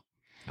 2020.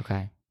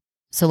 Okay.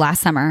 So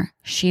last summer,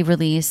 she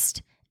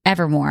released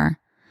Evermore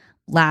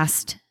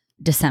last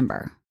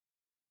December.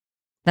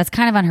 That's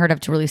kind of unheard of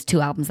to release 2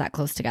 albums that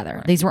close together.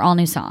 Right. These were all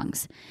new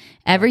songs.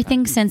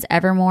 Everything since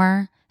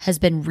Evermore has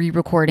been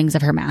re-recordings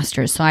of her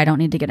masters, so I don't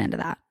need to get into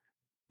that.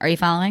 Are you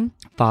following?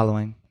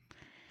 Following.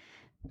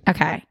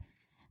 Okay.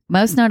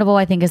 Most notable,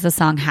 I think, is the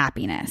song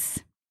Happiness,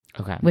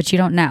 Okay. which you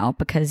don't know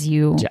because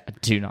you...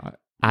 Do not.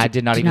 I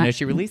did not do even not- know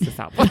she released this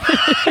album.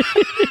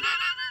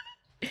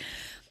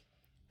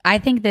 I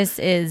think this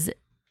is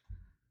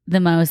the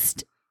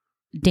most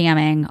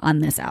damning on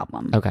this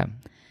album. Okay.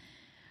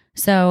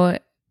 So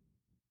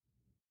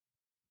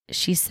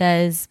she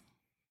says,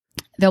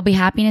 there'll be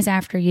happiness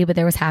after you, but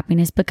there was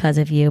happiness because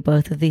of you.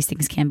 Both of these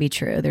things can be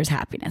true. There's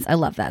happiness. I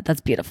love that.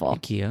 That's beautiful.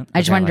 Cute. I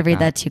just Okay, wanted to like read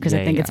that too because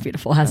I think it's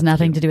beautiful. It has That's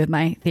nothing cute. to do with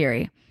my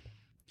theory.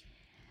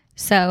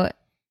 So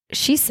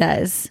she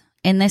says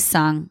in this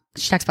song,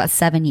 she talks about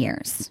 7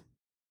 years.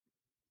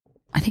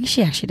 I think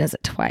she actually does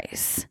it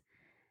twice.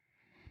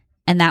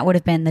 And that would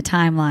have been the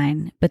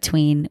timeline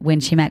between when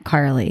she met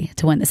Karlie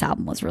to when this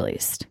album was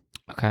released.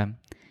 Okay.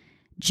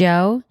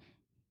 Joe,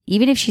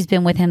 even if she's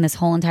been with him this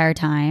whole entire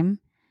time,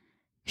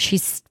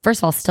 she's, first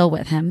of all, still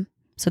with him.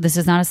 So this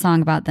is not a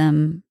song about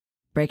them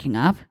breaking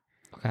up.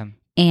 Okay.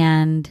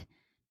 And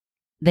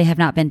they have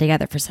not been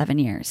together for 7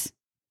 years.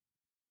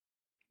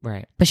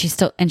 Right. But she's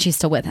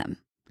still with him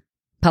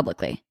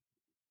publicly.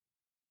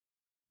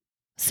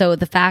 So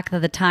the fact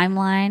that the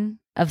timeline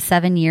of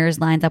 7 years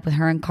lines up with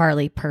her and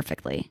Karlie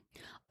perfectly.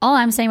 All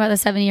I'm saying about the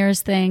 7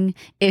 years thing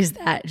is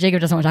that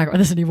Jacob doesn't want to talk about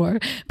this anymore.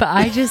 But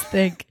I just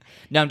think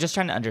No, I'm just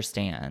trying to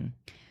understand.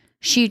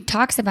 she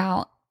talks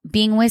about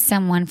being with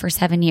someone for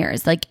 7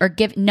 years, like, or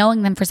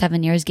knowing them for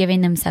 7 years, giving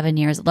them 7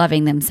 years,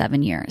 loving them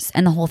 7 years,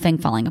 and the whole thing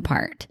falling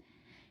apart.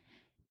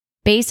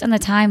 Based on the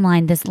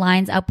timeline, this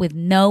lines up with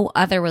no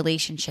other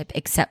relationship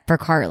except for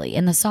Karlie.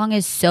 And the song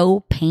is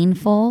so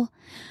painful.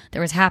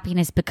 There was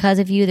happiness because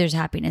of you. There's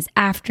happiness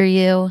after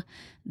you.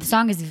 The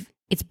song is,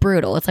 it's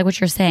brutal. It's like what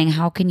you're saying.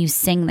 How can you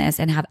sing this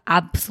and have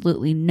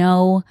absolutely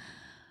no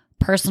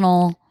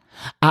personal...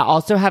 I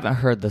also haven't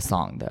heard the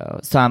song though.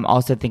 So I'm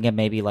also thinking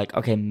maybe like,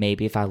 okay,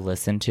 maybe if I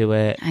listen to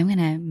it. I'm going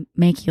to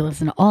make you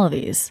listen to all of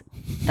these.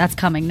 That's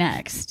coming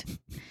next.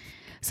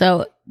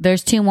 So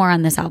there's 2 more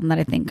on this album that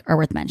I think are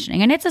worth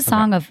mentioning. And it's a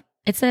song of,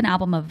 it's an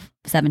album of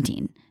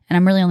 17. And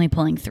I'm really only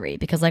pulling 3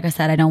 because like I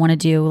said, I don't want to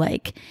do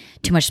like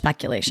too much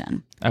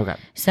speculation. Okay.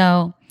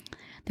 So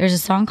there's a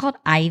song called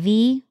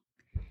Ivy,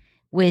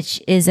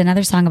 which is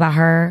another song about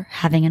her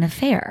having an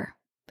affair.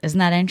 Isn't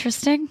that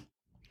interesting?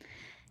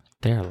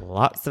 There are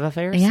lots of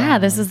affairs. Yeah,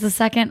 this is the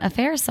second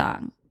affair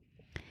song.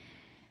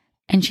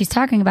 And she's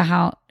talking about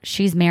how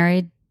she's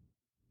married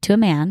to a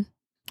man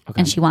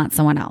and she wants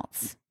someone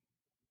else.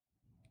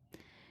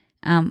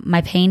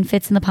 My pain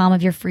fits in the palm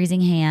of your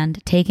freezing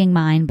hand, taking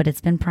mine, but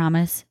it's been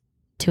promised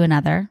to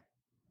another.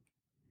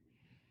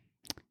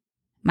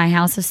 My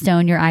house of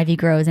stone, your ivy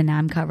grows, and now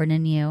I'm covered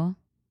in you.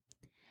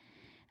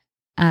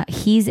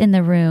 He's in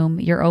the room.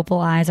 Your opal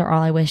eyes are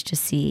all I wish to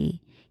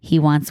see. He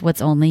wants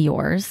what's only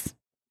yours.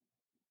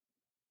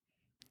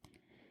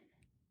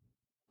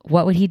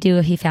 What would he do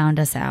if he found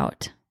us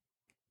out?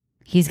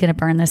 He's going to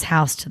burn this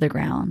house to the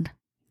ground.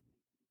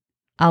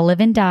 I'll live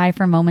and die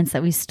for moments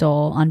that we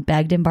stole on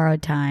begged and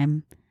borrowed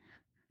time.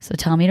 So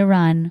tell me to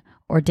run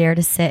or dare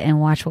to sit and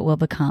watch what will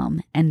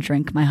become and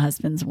drink my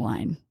husband's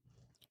wine.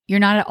 You're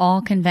not at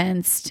all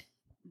convinced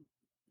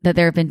that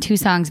there have been 2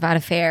 songs about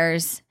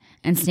affairs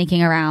and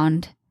sneaking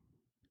around.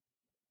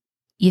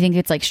 You think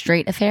it's like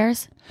straight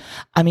affairs?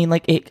 I mean,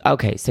 like it.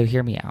 Okay, so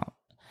hear me out.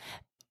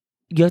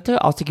 You have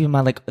to also keep in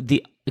mind, like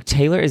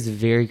Taylor is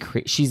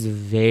she's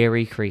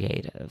very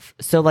creative.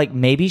 So like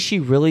maybe she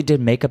really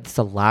did make up this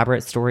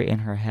elaborate story in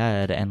her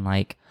head and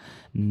like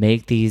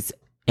make these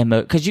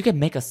because you can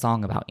make a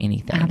song about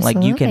anything. Absolutely.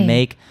 Like you can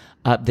make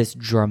up this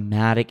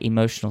dramatic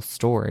emotional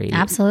story.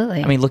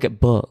 Absolutely. I mean, look at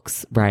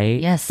books,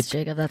 right? Yes,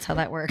 Jacob, that's how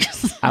that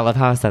works. I love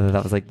how I said that.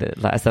 That was like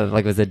I said it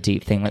like it was a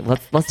deep thing.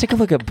 Like let's take a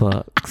look at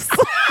books.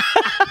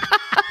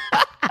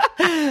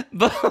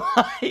 But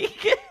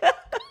like.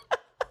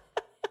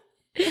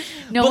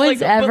 No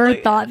one's ever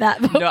thought that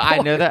before. No, I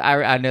know that.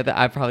 I know that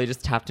I probably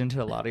just tapped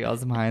into a lot of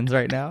y'all's minds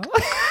right now.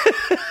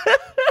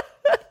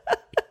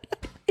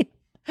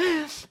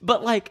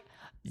 But like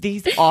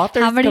these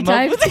authors, how many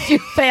times did you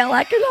fail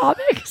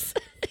economics?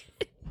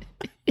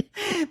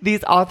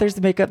 These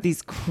authors make up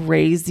these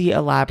crazy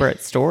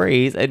elaborate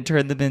stories and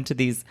turn them into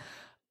these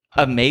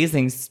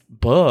amazing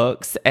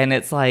books. And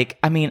it's like,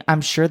 I mean,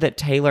 I'm sure that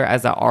Taylor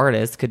as an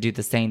artist could do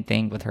the same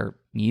thing with her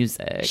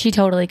music. She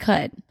totally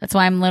could. That's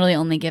why I'm literally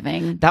only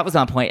giving. That was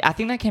on point. I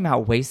think that came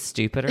out way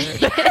stupider.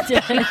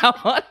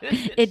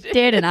 It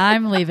did, and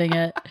I'm leaving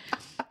it.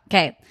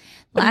 Okay.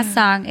 Last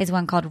song is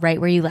one called Right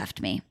Where You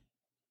Left Me.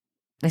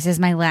 This is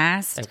my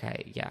last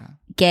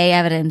gay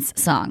evidence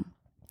song.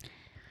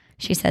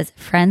 She says,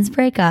 friends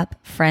break up,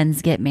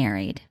 friends get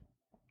married.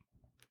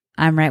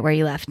 I'm right where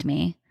you left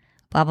me.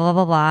 Blah, blah,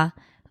 blah, blah, blah.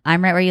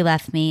 I'm right where you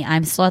left me.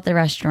 I'm still at the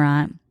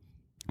restaurant.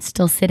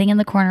 Still sitting in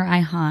the corner I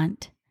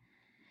haunt.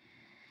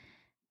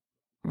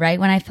 Right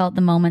when I felt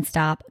the moment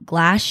stop,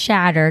 glass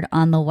shattered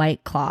on the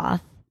white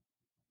cloth.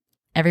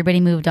 Everybody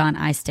moved on.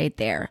 I stayed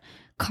there.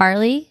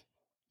 Karlie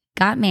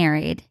got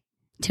married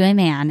to a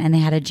man and they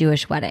had a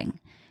Jewish wedding.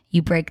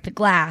 You break the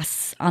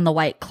glass on the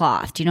white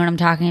cloth. Do you know what I'm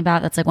talking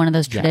about? That's like one of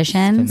those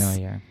traditions. Yes,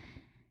 familiar.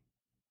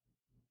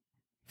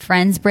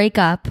 Friends break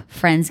up.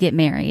 Friends get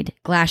married.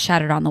 Glass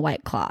shattered on the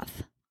white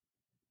cloth.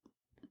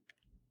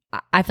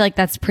 I feel like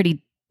that's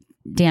pretty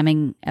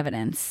damning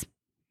evidence.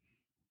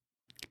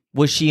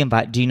 Was she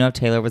invited? Do you know if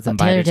Taylor was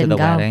invited to the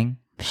wedding?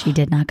 She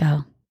did not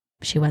go.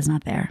 She was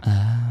not there.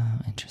 Oh,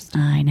 interesting.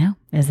 I know.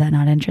 Is that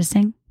not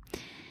interesting?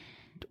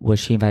 Was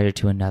she invited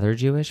to another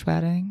Jewish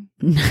wedding?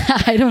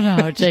 I don't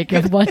know,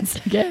 Jacob,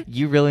 once again.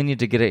 You really need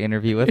to get an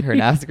interview with her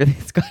and ask her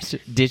these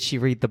questions. Did she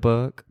read the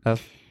book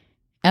of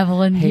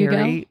Evelyn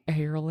Harry?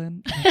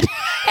 Harlan?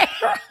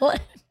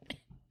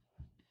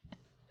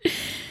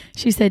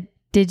 She said,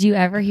 did you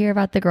ever hear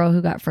about the girl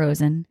who got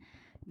frozen?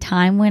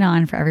 Time went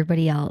on for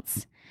everybody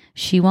else.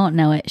 She won't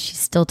know it. She's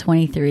still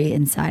 23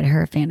 inside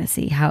her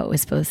fantasy, how it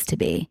was supposed to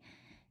be.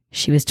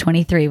 She was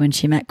 23 when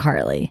she met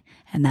Karlie,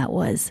 and that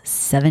was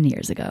 7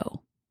 years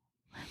ago.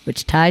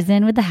 Which ties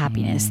in with the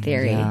happiness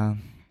theory. Yeah.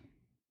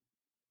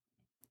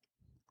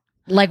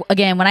 Like,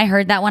 again, when I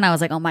heard that one, I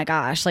was like, oh my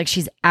gosh, like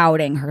she's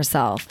outing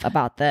herself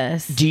about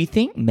this. Do you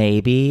think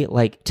maybe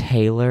like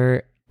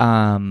Taylor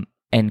and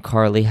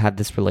Karlie had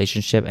this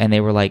relationship and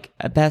they were like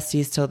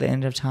besties till the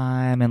end of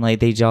time and like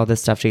they did all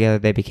this stuff together,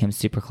 they became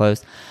super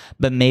close,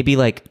 but maybe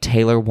like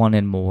Taylor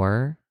wanted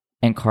more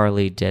and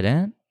Karlie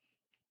didn't?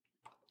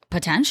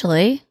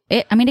 Potentially.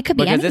 It could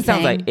be because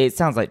anything. it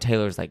sounds like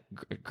Taylor's like,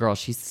 girl,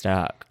 she's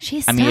stuck.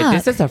 She's I mean, stuck.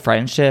 if this is a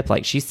friendship,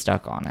 like she's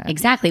stuck on it.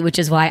 Exactly, which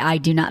is why I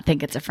do not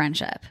think it's a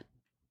friendship.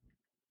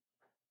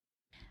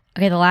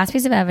 Okay, the last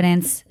piece of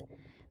evidence,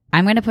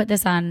 I'm going to put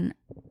this on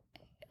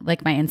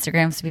like my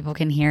Instagram so people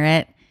can hear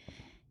it.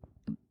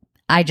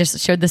 I just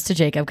showed this to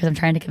Jacob because I'm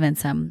trying to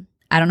convince him.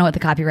 I don't know what the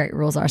copyright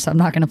rules are, so I'm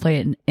not going to play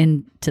it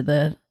into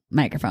the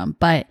microphone.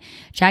 But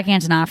Jack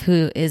Antonoff,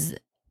 who is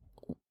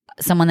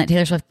someone that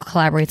Taylor Swift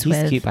collaborates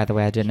with. He's cute, by the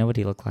way. I didn't know what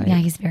he looked like. Yeah,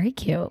 he's very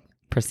cute.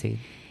 Proceed.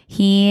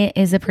 He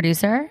is a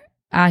producer.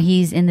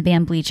 He's in the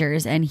band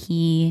Bleachers, and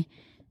he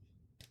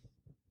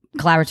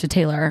collaborates with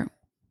Taylor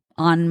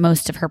on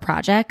most of her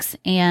projects.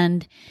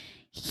 And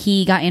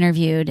he got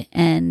interviewed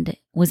and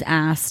was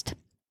asked,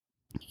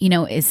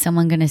 is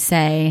someone going to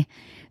say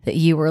that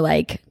you were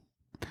like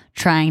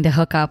trying to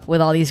hook up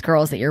with all these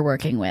girls that you're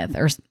working with?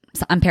 Or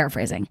I'm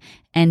paraphrasing.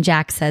 And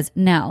Jack says,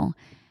 no,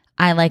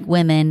 I like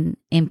women,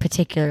 in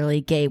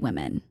particularly gay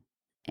women.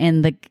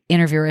 And the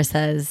interviewer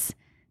says,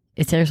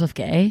 is Taylor Swift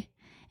gay?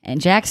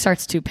 And Jack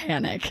starts to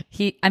panic.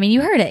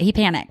 You heard it. He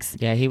panics.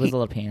 Yeah, he was a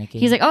little panicky.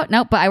 He's like, oh,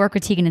 no, but I work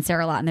with Tegan and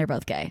Sarah a lot and they're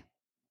both gay.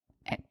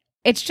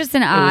 It's just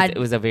an odd. It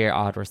was a very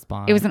odd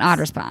response. It was an odd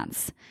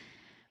response.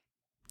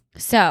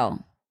 So,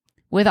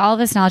 with all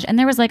this knowledge, and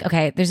there was like,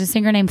 okay, there's a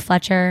singer named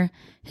Fletcher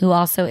who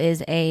also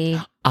is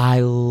a. I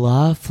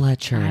love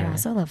Fletcher. I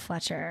also love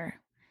Fletcher.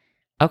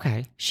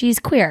 Okay. She's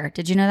queer.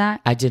 Did you know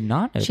that? I did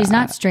not know She's that.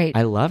 not straight.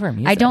 I love her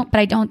music. But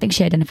I don't think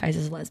she identifies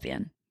as a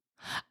lesbian.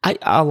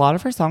 A lot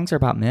of her songs are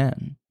about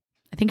men.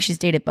 I think she's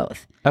dated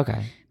both.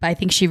 Okay. But I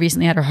think she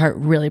recently had her heart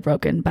really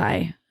broken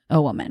by a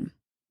woman.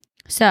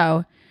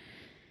 So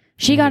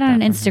she got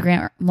on an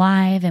Instagram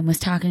live and was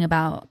talking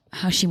about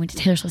how she went to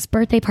Taylor Swift's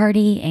birthday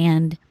party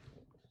and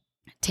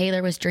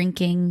Taylor was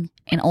drinking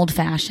an old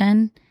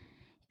fashioned.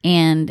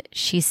 And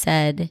she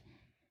said,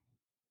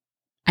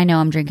 I know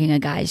I'm drinking a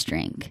guy's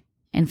drink.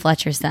 And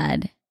Fletcher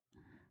said,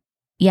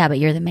 yeah, but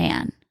you're the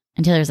man.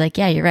 And Taylor's like,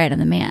 yeah, you're right. I'm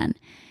the man.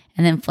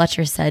 And then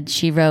Fletcher said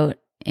she wrote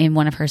in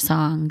one of her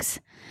songs,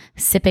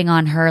 sipping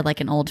on her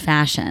like an old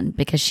fashioned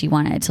because she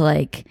wanted to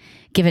like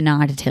give a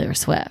nod to Taylor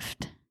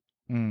Swift.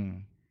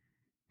 Mm.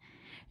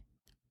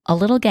 A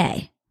little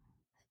gay.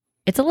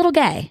 It's a little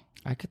gay.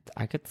 I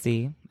could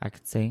see.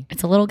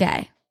 It's a little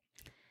gay.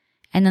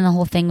 And then the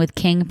whole thing with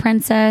King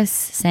Princess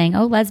saying,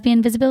 oh,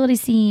 lesbian visibility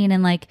scene.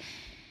 And like,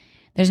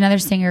 there's another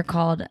singer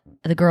called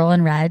The Girl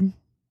in Red.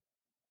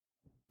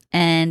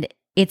 And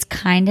it's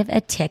kind of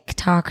a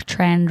TikTok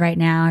trend right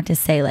now to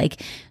say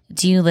like,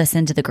 do you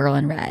listen to The Girl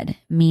in Red?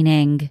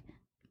 Meaning,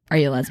 are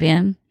you a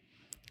lesbian?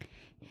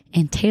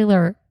 And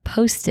Taylor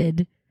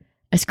posted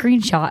a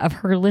screenshot of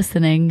her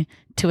listening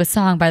to a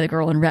song by The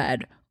Girl in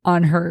Red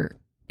on her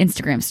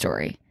Instagram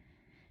story.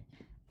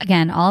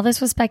 Again, all this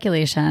was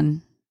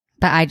speculation,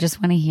 but I just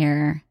want to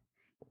hear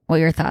what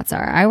your thoughts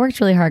are. I worked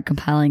really hard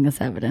compiling this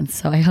evidence,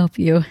 so I hope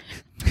you...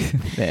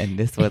 And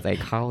this was a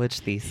college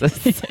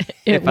thesis.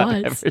 It was.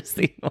 I've ever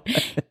seen one.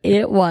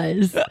 It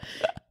was.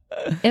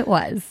 It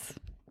was.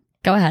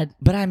 Go ahead.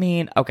 But I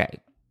mean, okay.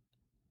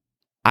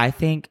 I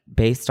think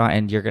based on,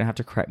 and you're going to have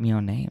to correct me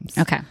on names.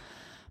 Okay.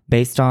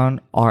 Based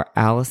on our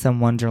Alice in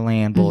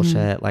Wonderland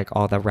bullshit, like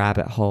all the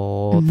rabbit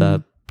hole,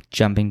 the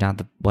jumping down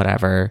the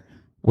whatever.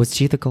 Was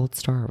she the gold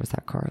star or was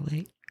that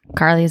Karlie?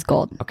 Karlie is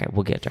gold. Okay,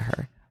 we'll get to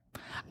her.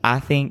 I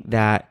think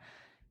that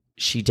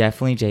she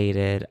definitely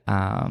dated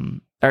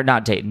or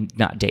not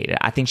dated.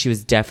 I think she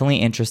was definitely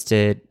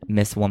interested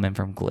Miss Woman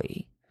from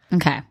Glee.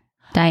 Okay.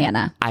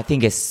 Diana. I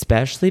think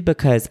especially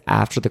because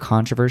after the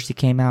controversy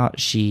came out,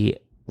 she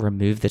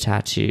removed the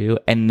tattoo,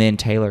 and then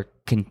Taylor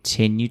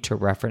continued to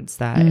reference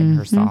that in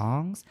her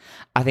songs.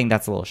 I think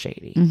that's a little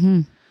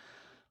shady.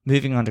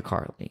 Moving on to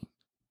Karlie.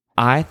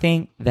 I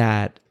think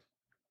that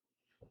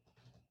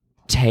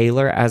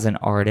Taylor as an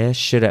artist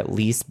should at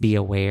least be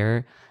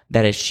aware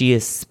that if she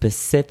is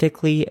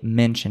specifically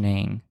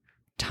mentioning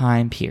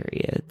time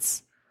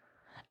periods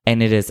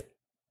and it is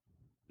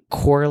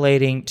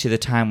correlating to the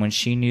time when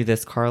she knew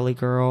this Karlie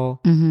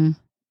girl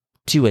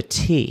to a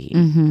T,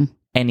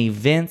 and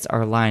events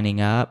are lining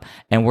up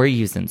and we're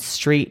using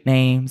street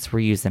names, we're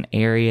using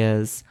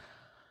areas,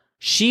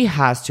 she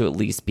has to at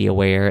least be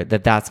aware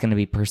that that's going to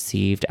be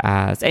perceived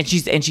as, and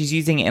she's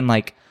using it in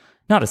like,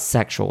 not a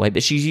sexual way,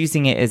 but she's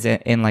using it as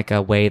in like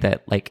a way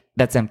that like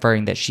that's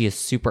inferring that she is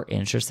super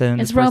interested in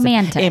it's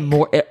romantic and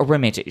more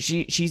romantic.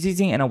 She's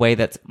using it in a way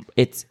that's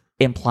it's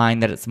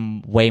implying that it's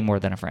way more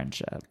than a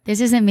friendship.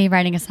 This isn't me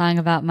writing a song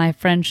about my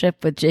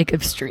friendship with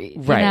Jacob Street,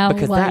 right? You know?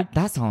 Because like,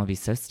 that song would be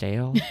so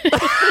stale.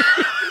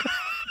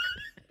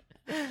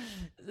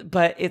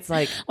 But it's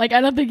like I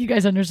don't think you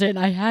guys understand.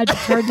 I had to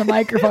turn the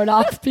microphone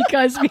off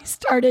because we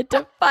started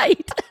to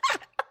fight.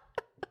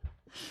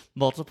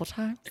 Multiple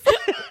times.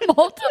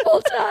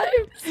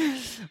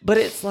 But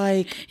it's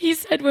like, he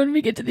said when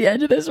we get to the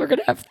end of this, we're going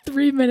to have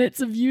 3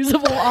 minutes of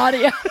usable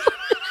audio.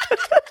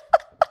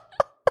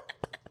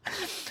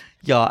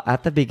 y'all,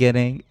 at the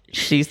beginning,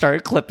 she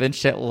started clipping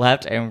shit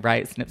left and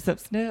right, snip, snip,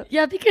 snip.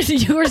 Yeah, because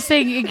you were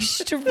saying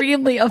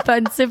extremely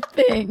offensive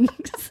things.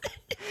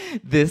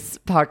 This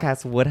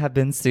podcast would have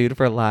been sued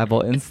for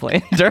libel and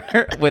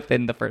slander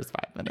within the first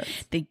 5 minutes.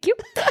 Thank you.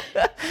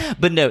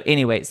 But no,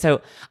 anyway,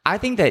 so I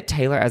think that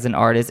Taylor as an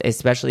artist,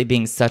 especially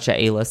being such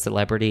a A-list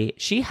celebrity,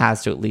 she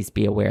has to at least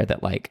be aware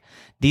that like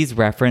these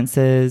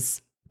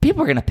references,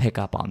 people are going to pick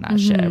up on that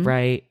shit,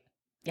 right?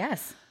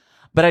 Yes.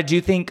 But I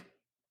do think,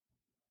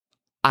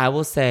 I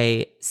will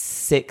say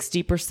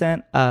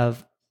 60%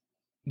 of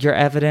your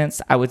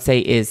evidence, I would say,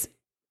 is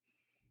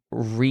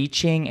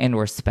reaching and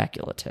or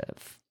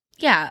speculative.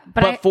 Yeah,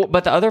 but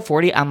the other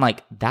 40, I'm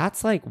like,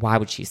 that's like, why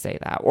would she say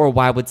that? Or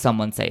why would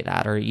someone say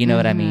that? Or you know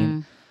what I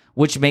mean?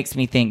 Which makes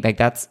me think like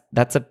that's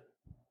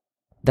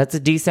a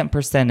decent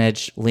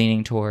percentage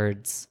leaning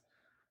towards,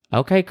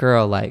 okay,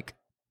 girl, like,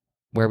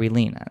 where are we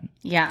leaning?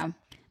 Yeah.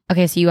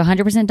 Okay, so you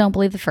 100% don't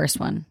believe the first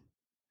one.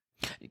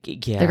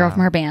 Yeah. The girl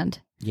from her band.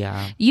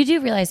 Yeah. You do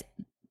realize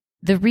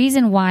the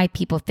reason why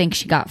people think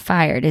she got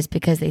fired is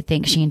because they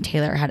think she and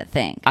Taylor had a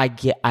thing. I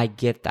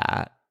get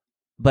that.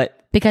 But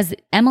because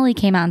Emily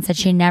came out and said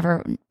she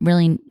never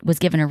really was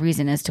given a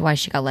reason as to why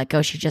she got let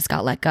go. She just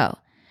got let go.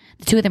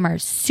 The two of them are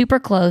super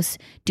close,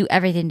 do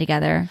everything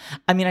together.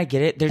 I mean, I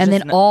get it. And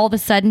then all of a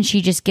sudden she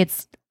just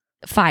gets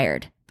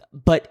fired.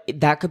 But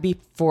that could be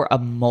for a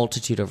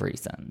multitude of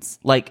reasons.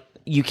 Like,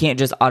 you can't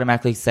just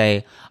automatically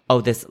say,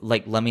 oh, this,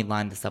 like, let me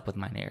line this up with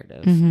my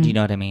narrative. Do you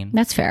know what I mean?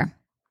 That's fair.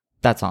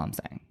 That's all I'm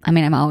saying. I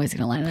mean, I'm always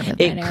going to line it up with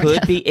my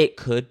narrative. It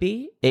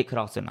could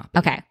also not be.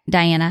 Okay.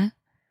 Diana,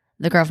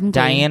 the girl from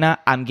Glee. Diana,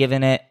 I'm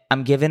giving it a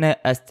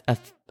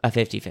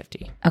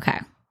 50-50. Okay.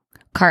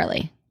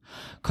 Karlie.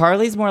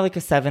 Karlie's more like a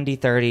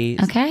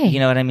 70-30. Okay. You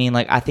know what I mean?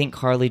 Like, I think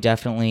Karlie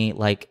definitely,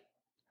 like,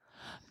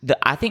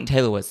 I think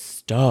Taylor was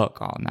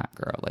stuck on that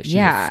girl. Like, she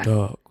was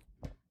stuck.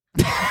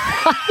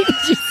 Why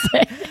did you say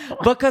that?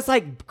 Because,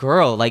 like,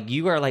 girl, like,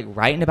 you are, like,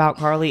 writing about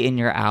Karlie in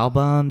your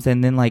albums,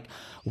 and then, like,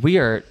 we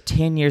are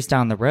 10 years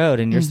down the road,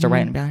 and you're still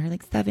writing about her,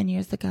 like, 7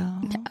 years ago.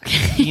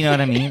 Okay. You know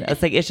what I mean?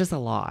 It's, like, it's just a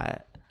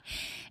lot.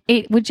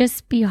 It would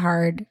just be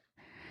hard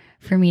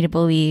for me to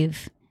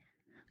believe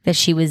that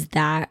she was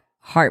that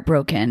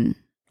heartbroken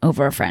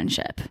over a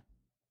friendship.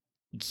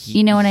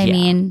 You know what I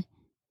mean?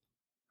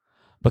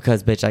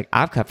 Because, bitch, like,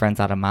 I've cut friends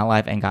out of my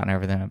life and gotten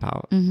over them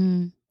about.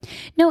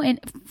 No, and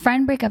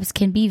friend breakups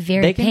can be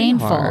very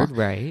painful. Be hard,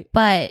 right?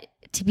 But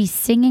to be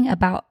singing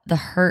about the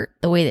hurt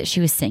the way that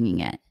she was singing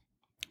it.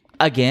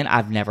 Again,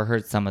 I've never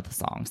heard some of the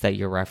songs that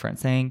you're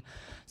referencing,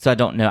 so I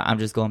don't know. I'm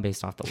just going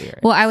based off the lyrics.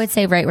 Well, I would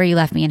say Right Where You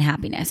Left Me and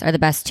Happiness are the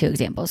best two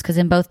examples, because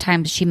in both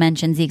times she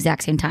mentions the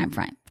exact same time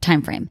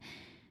frame.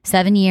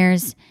 7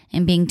 years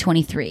and being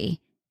 23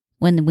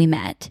 when we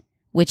met,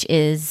 which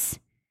is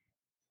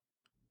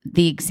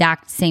the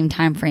exact same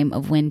time frame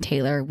of when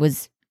Taylor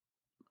was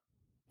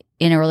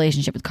in a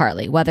relationship with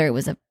Karlie, whether it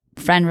was a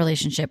friend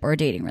relationship or a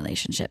dating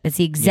relationship. It's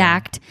the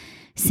exact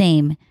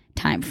same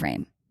time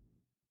frame.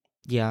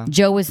 Yeah.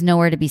 Joe was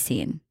nowhere to be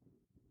seen.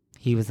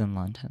 He was in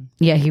London.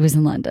 Yeah, he was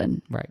in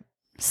London. Right.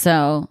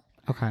 So,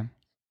 okay.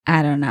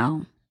 I don't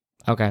know.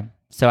 Okay.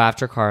 So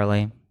after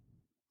Karlie,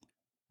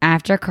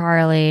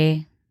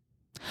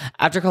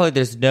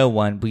 there's no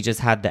one. We just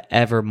had the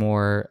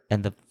Evermore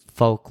and the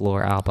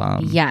Folklore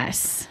album.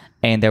 Yes.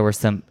 And there were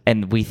some,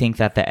 and we think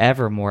that the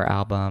Evermore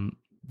album,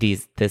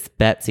 this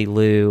Betsy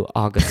Lou,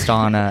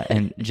 Augustana,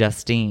 and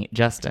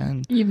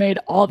Justin. You made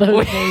all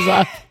those names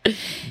up.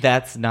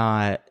 That's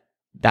not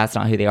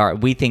who they are.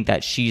 We think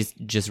that she's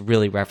just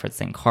really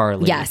referencing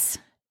Karlie. Yes.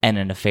 and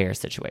an affair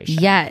situation.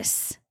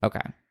 Yes.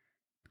 Okay.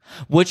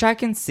 Which I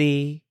can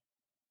see,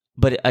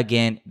 but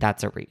again,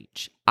 that's a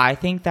reach. I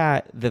think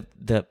that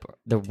there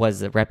was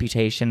the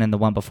Reputation and the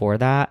one before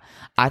that.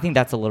 I think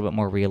that's a little bit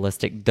more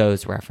realistic,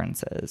 those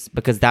references,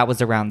 because that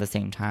was around the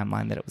same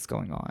timeline that it was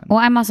going on. Well,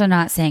 I'm also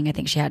not saying I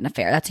think she had an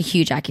affair. That's a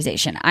huge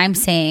accusation. I'm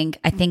saying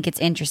I think it's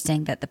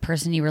interesting that the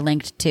person you were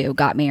linked to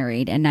got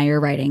married and now you're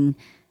writing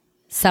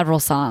several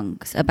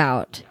songs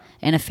about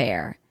an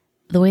affair.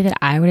 The way that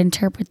I would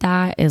interpret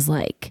that is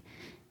like,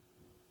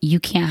 you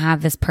can't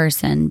have this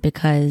person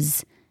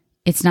because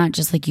it's not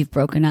just like you've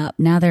broken up.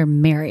 Now they're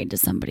married to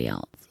somebody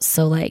else.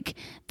 So like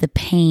the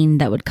pain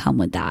that would come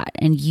with that.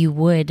 And you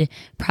would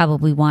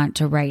probably want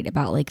to write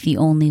about like the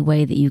only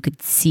way that you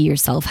could see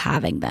yourself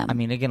having them. I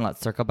mean, again,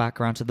 let's circle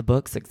back around to the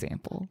books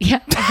example.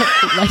 Yeah.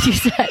 Like you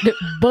said,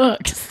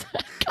 books.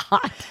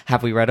 God.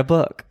 Have we read a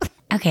book?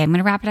 Okay, I'm going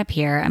to wrap it up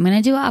here. I'm going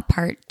to do a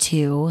part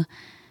 2.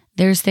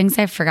 There's things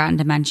I've forgotten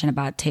to mention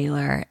about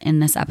Taylor in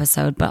this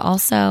episode, but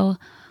also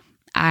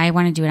I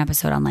want to do an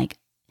episode on like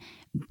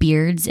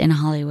beards in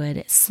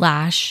Hollywood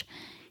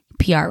 /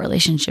 PR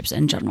relationships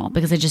in general,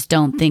 because I just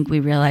don't think we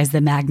realize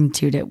the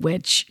magnitude at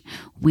which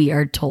we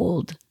are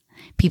told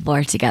people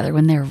are together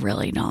when they're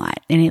really not.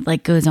 And it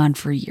like goes on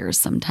for years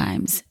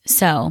sometimes.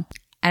 So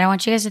I don't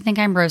want you guys to think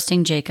I'm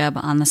roasting Jacob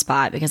on the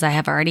spot, because I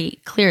have already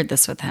cleared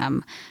this with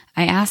him.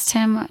 I asked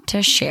him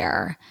to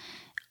share,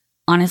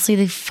 honestly,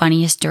 the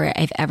funniest story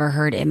I've ever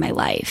heard in my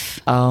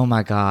life. Oh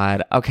my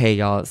God. Okay,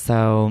 y'all.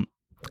 So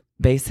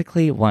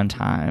basically one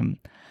time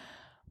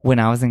when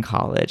I was in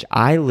college,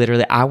 I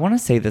want to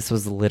say this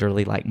was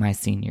literally like my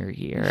senior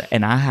year,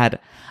 and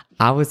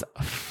I was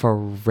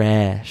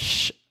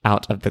fresh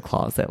out of the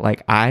closet.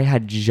 Like I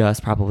had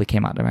just probably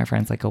came out to my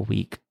friends like a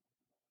week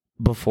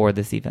before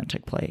this event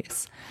took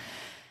place.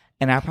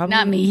 And I probably...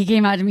 Not me. He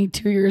came out to me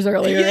 2 years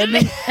earlier and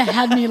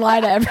had me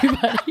lie to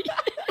everybody.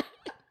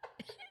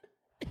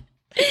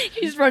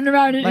 He's running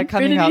around in my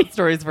infinity. coming out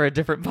stories for a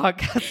different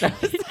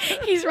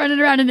podcast. He's running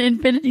around in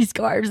infinity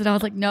scarves, and I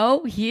was like,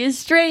 no, he is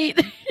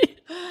straight.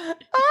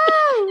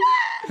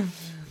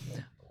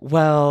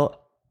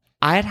 Well,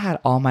 I had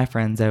all my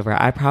friends over.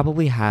 I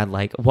probably had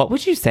like, what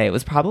would you say? It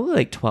was probably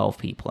like 12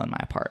 people in my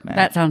apartment.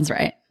 That sounds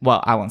right.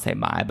 Well, I won't say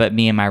but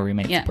me and my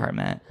roommate's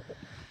apartment.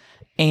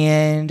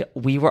 And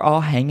we were all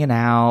hanging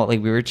out.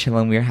 Like we were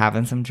chilling. We were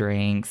having some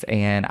drinks,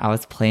 and I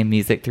was playing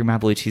music through my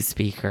Bluetooth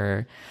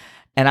speaker.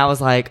 And I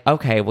was like,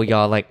 okay, well,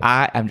 y'all, like,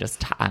 I'm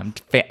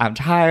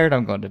tired.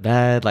 I'm going to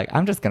bed. Like,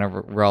 I'm just going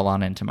to roll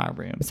on into my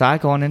room. So I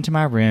go on into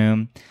my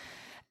room.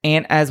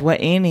 And as what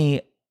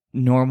any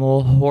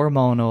normal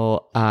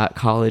hormonal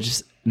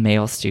college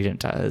male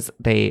student does,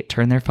 they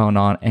turn their phone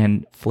on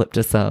and flip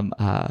to some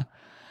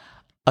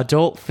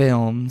adult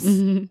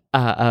films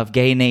of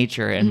gay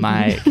nature in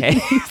my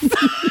case.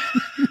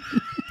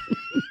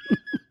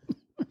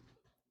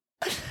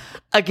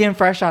 Again,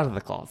 fresh out of the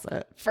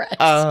closet.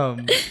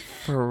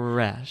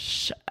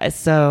 Fresh.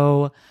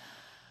 So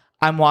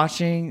I'm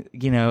watching,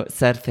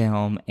 said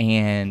film,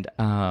 and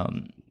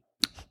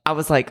I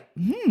was like,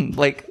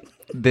 like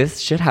this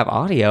should have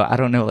audio. I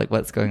don't know like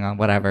what's going on,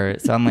 whatever.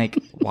 So I'm like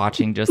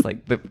watching just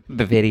like the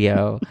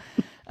video.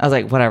 I was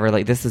like, whatever,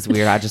 like this is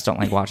weird. I just don't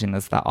like watching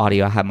this without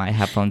audio. I have my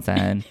headphones in.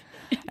 And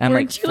I'm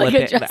like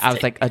flipping. I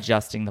was like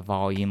adjusting the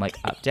volume, like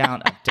up,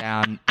 down,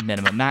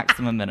 minimum,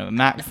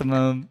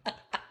 maximum.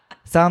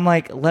 So I'm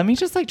like, let me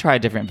just like try a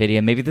different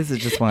video. Maybe this is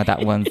just one of that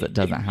ones that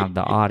doesn't have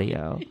the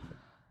audio.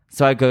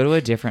 So I go to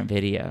a different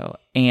video,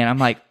 and I'm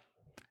like,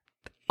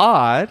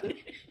 odd.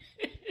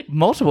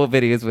 Multiple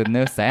videos with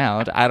no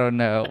sound. I don't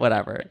know,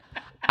 whatever.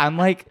 I'm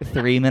like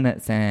 3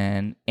 minutes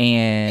in,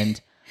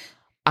 and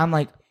I'm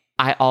like,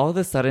 I all of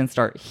a sudden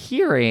start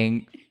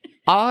hearing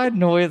odd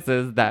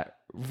noises that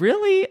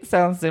really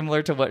sound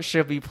similar to what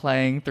should be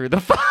playing through the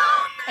phone.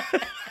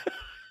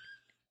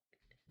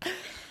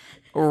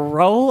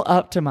 Roll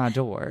up to my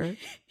door,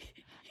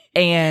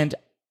 and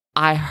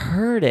I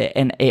heard it,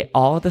 and it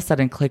all of a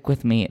sudden clicked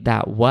with me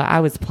that what I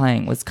was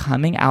playing was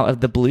coming out of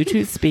the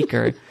Bluetooth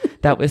speaker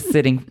that was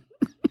sitting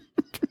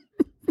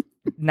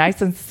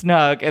nice and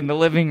snug in the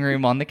living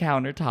room on the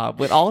countertop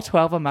with all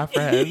 12 of my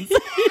friends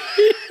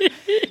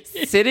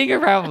sitting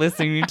around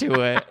listening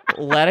to it,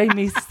 letting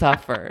me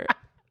suffer.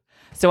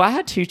 So I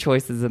had two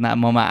choices in that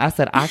moment. I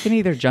said, I can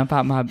either jump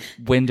out my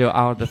window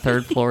out of the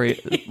third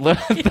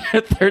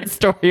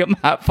story of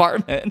my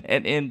apartment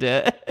and end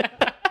it.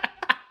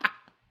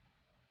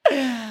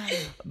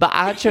 But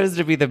I chose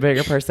to be the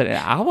bigger person, and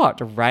I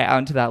walked right out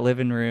into that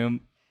living room,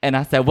 and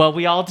I said, well,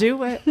 we all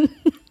do it.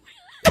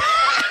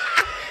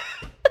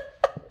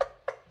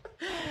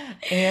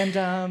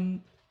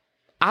 And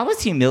I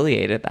was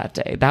humiliated that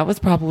day. That was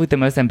probably the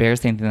most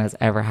embarrassing thing that's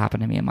ever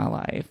happened to me in my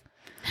life.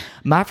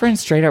 My friend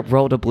straight up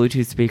rolled a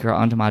Bluetooth speaker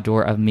onto my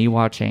door of me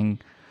watching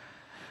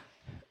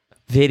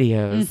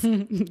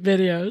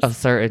videos of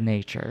certain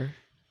nature.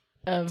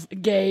 Of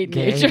gay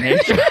nature.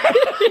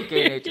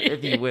 Gay nature,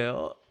 if you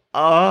will.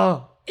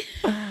 Oh,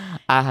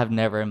 I have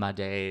never in my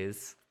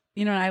days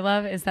You know what I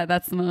love is that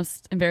that's the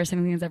most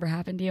embarrassing thing that's ever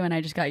happened to you, and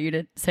I just got you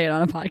to say it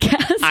on a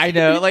podcast. I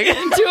know, like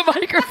into a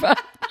microphone.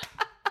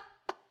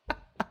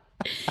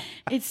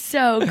 It's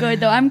so good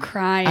though. I'm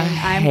crying. I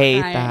hate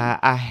crying. that.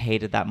 I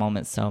hated that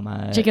moment so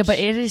much. Jacob, but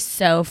it is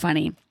so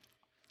funny.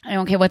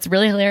 Okay, what's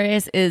really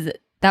hilarious is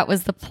that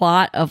was the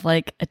plot of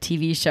like a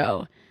TV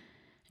show.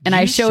 And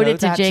I showed it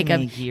to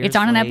Jacob. It's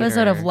on an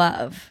episode of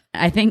Love.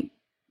 I think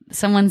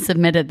someone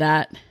submitted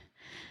that.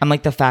 I'm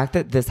like, the fact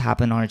that this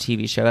happened on a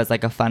TV show as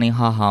like a funny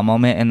haha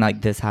moment, and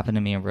like this happened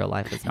to me in real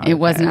life is not. It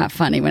was not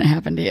funny when it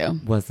happened to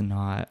you. Was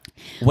not.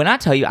 When I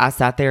tell you, I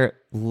sat there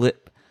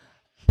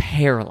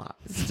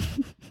paralyzed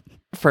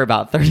for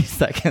about 30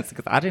 seconds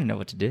because I didn't know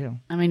what to do.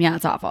 I mean, yeah,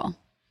 it's awful.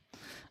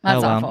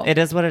 That's awful. It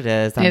is what it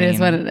is. It is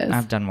what it is.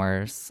 I've done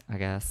worse, I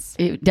guess.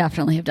 You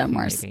definitely have done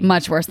worse. Maybe.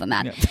 Much worse than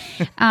that.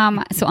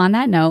 Yep. So on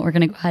that note, we're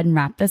going to go ahead and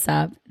wrap this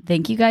up.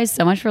 Thank you guys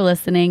so much for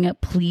listening.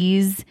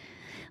 Please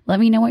let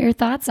me know what your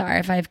thoughts are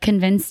if I've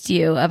convinced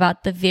you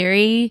about the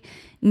very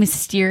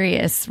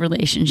mysterious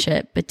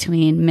relationship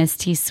between Miss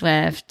T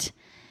Swift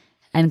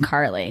and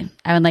Karlie.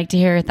 I would like to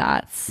hear your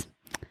thoughts.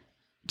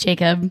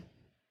 Jacob,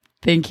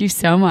 thank you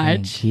so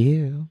much. Thank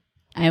you.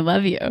 I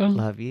love you.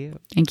 Love you.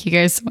 Thank you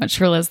guys so much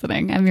for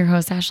listening. I'm your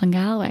host, Ashlyn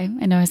Galloway.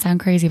 I know I sound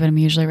crazy, but I'm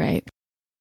usually right.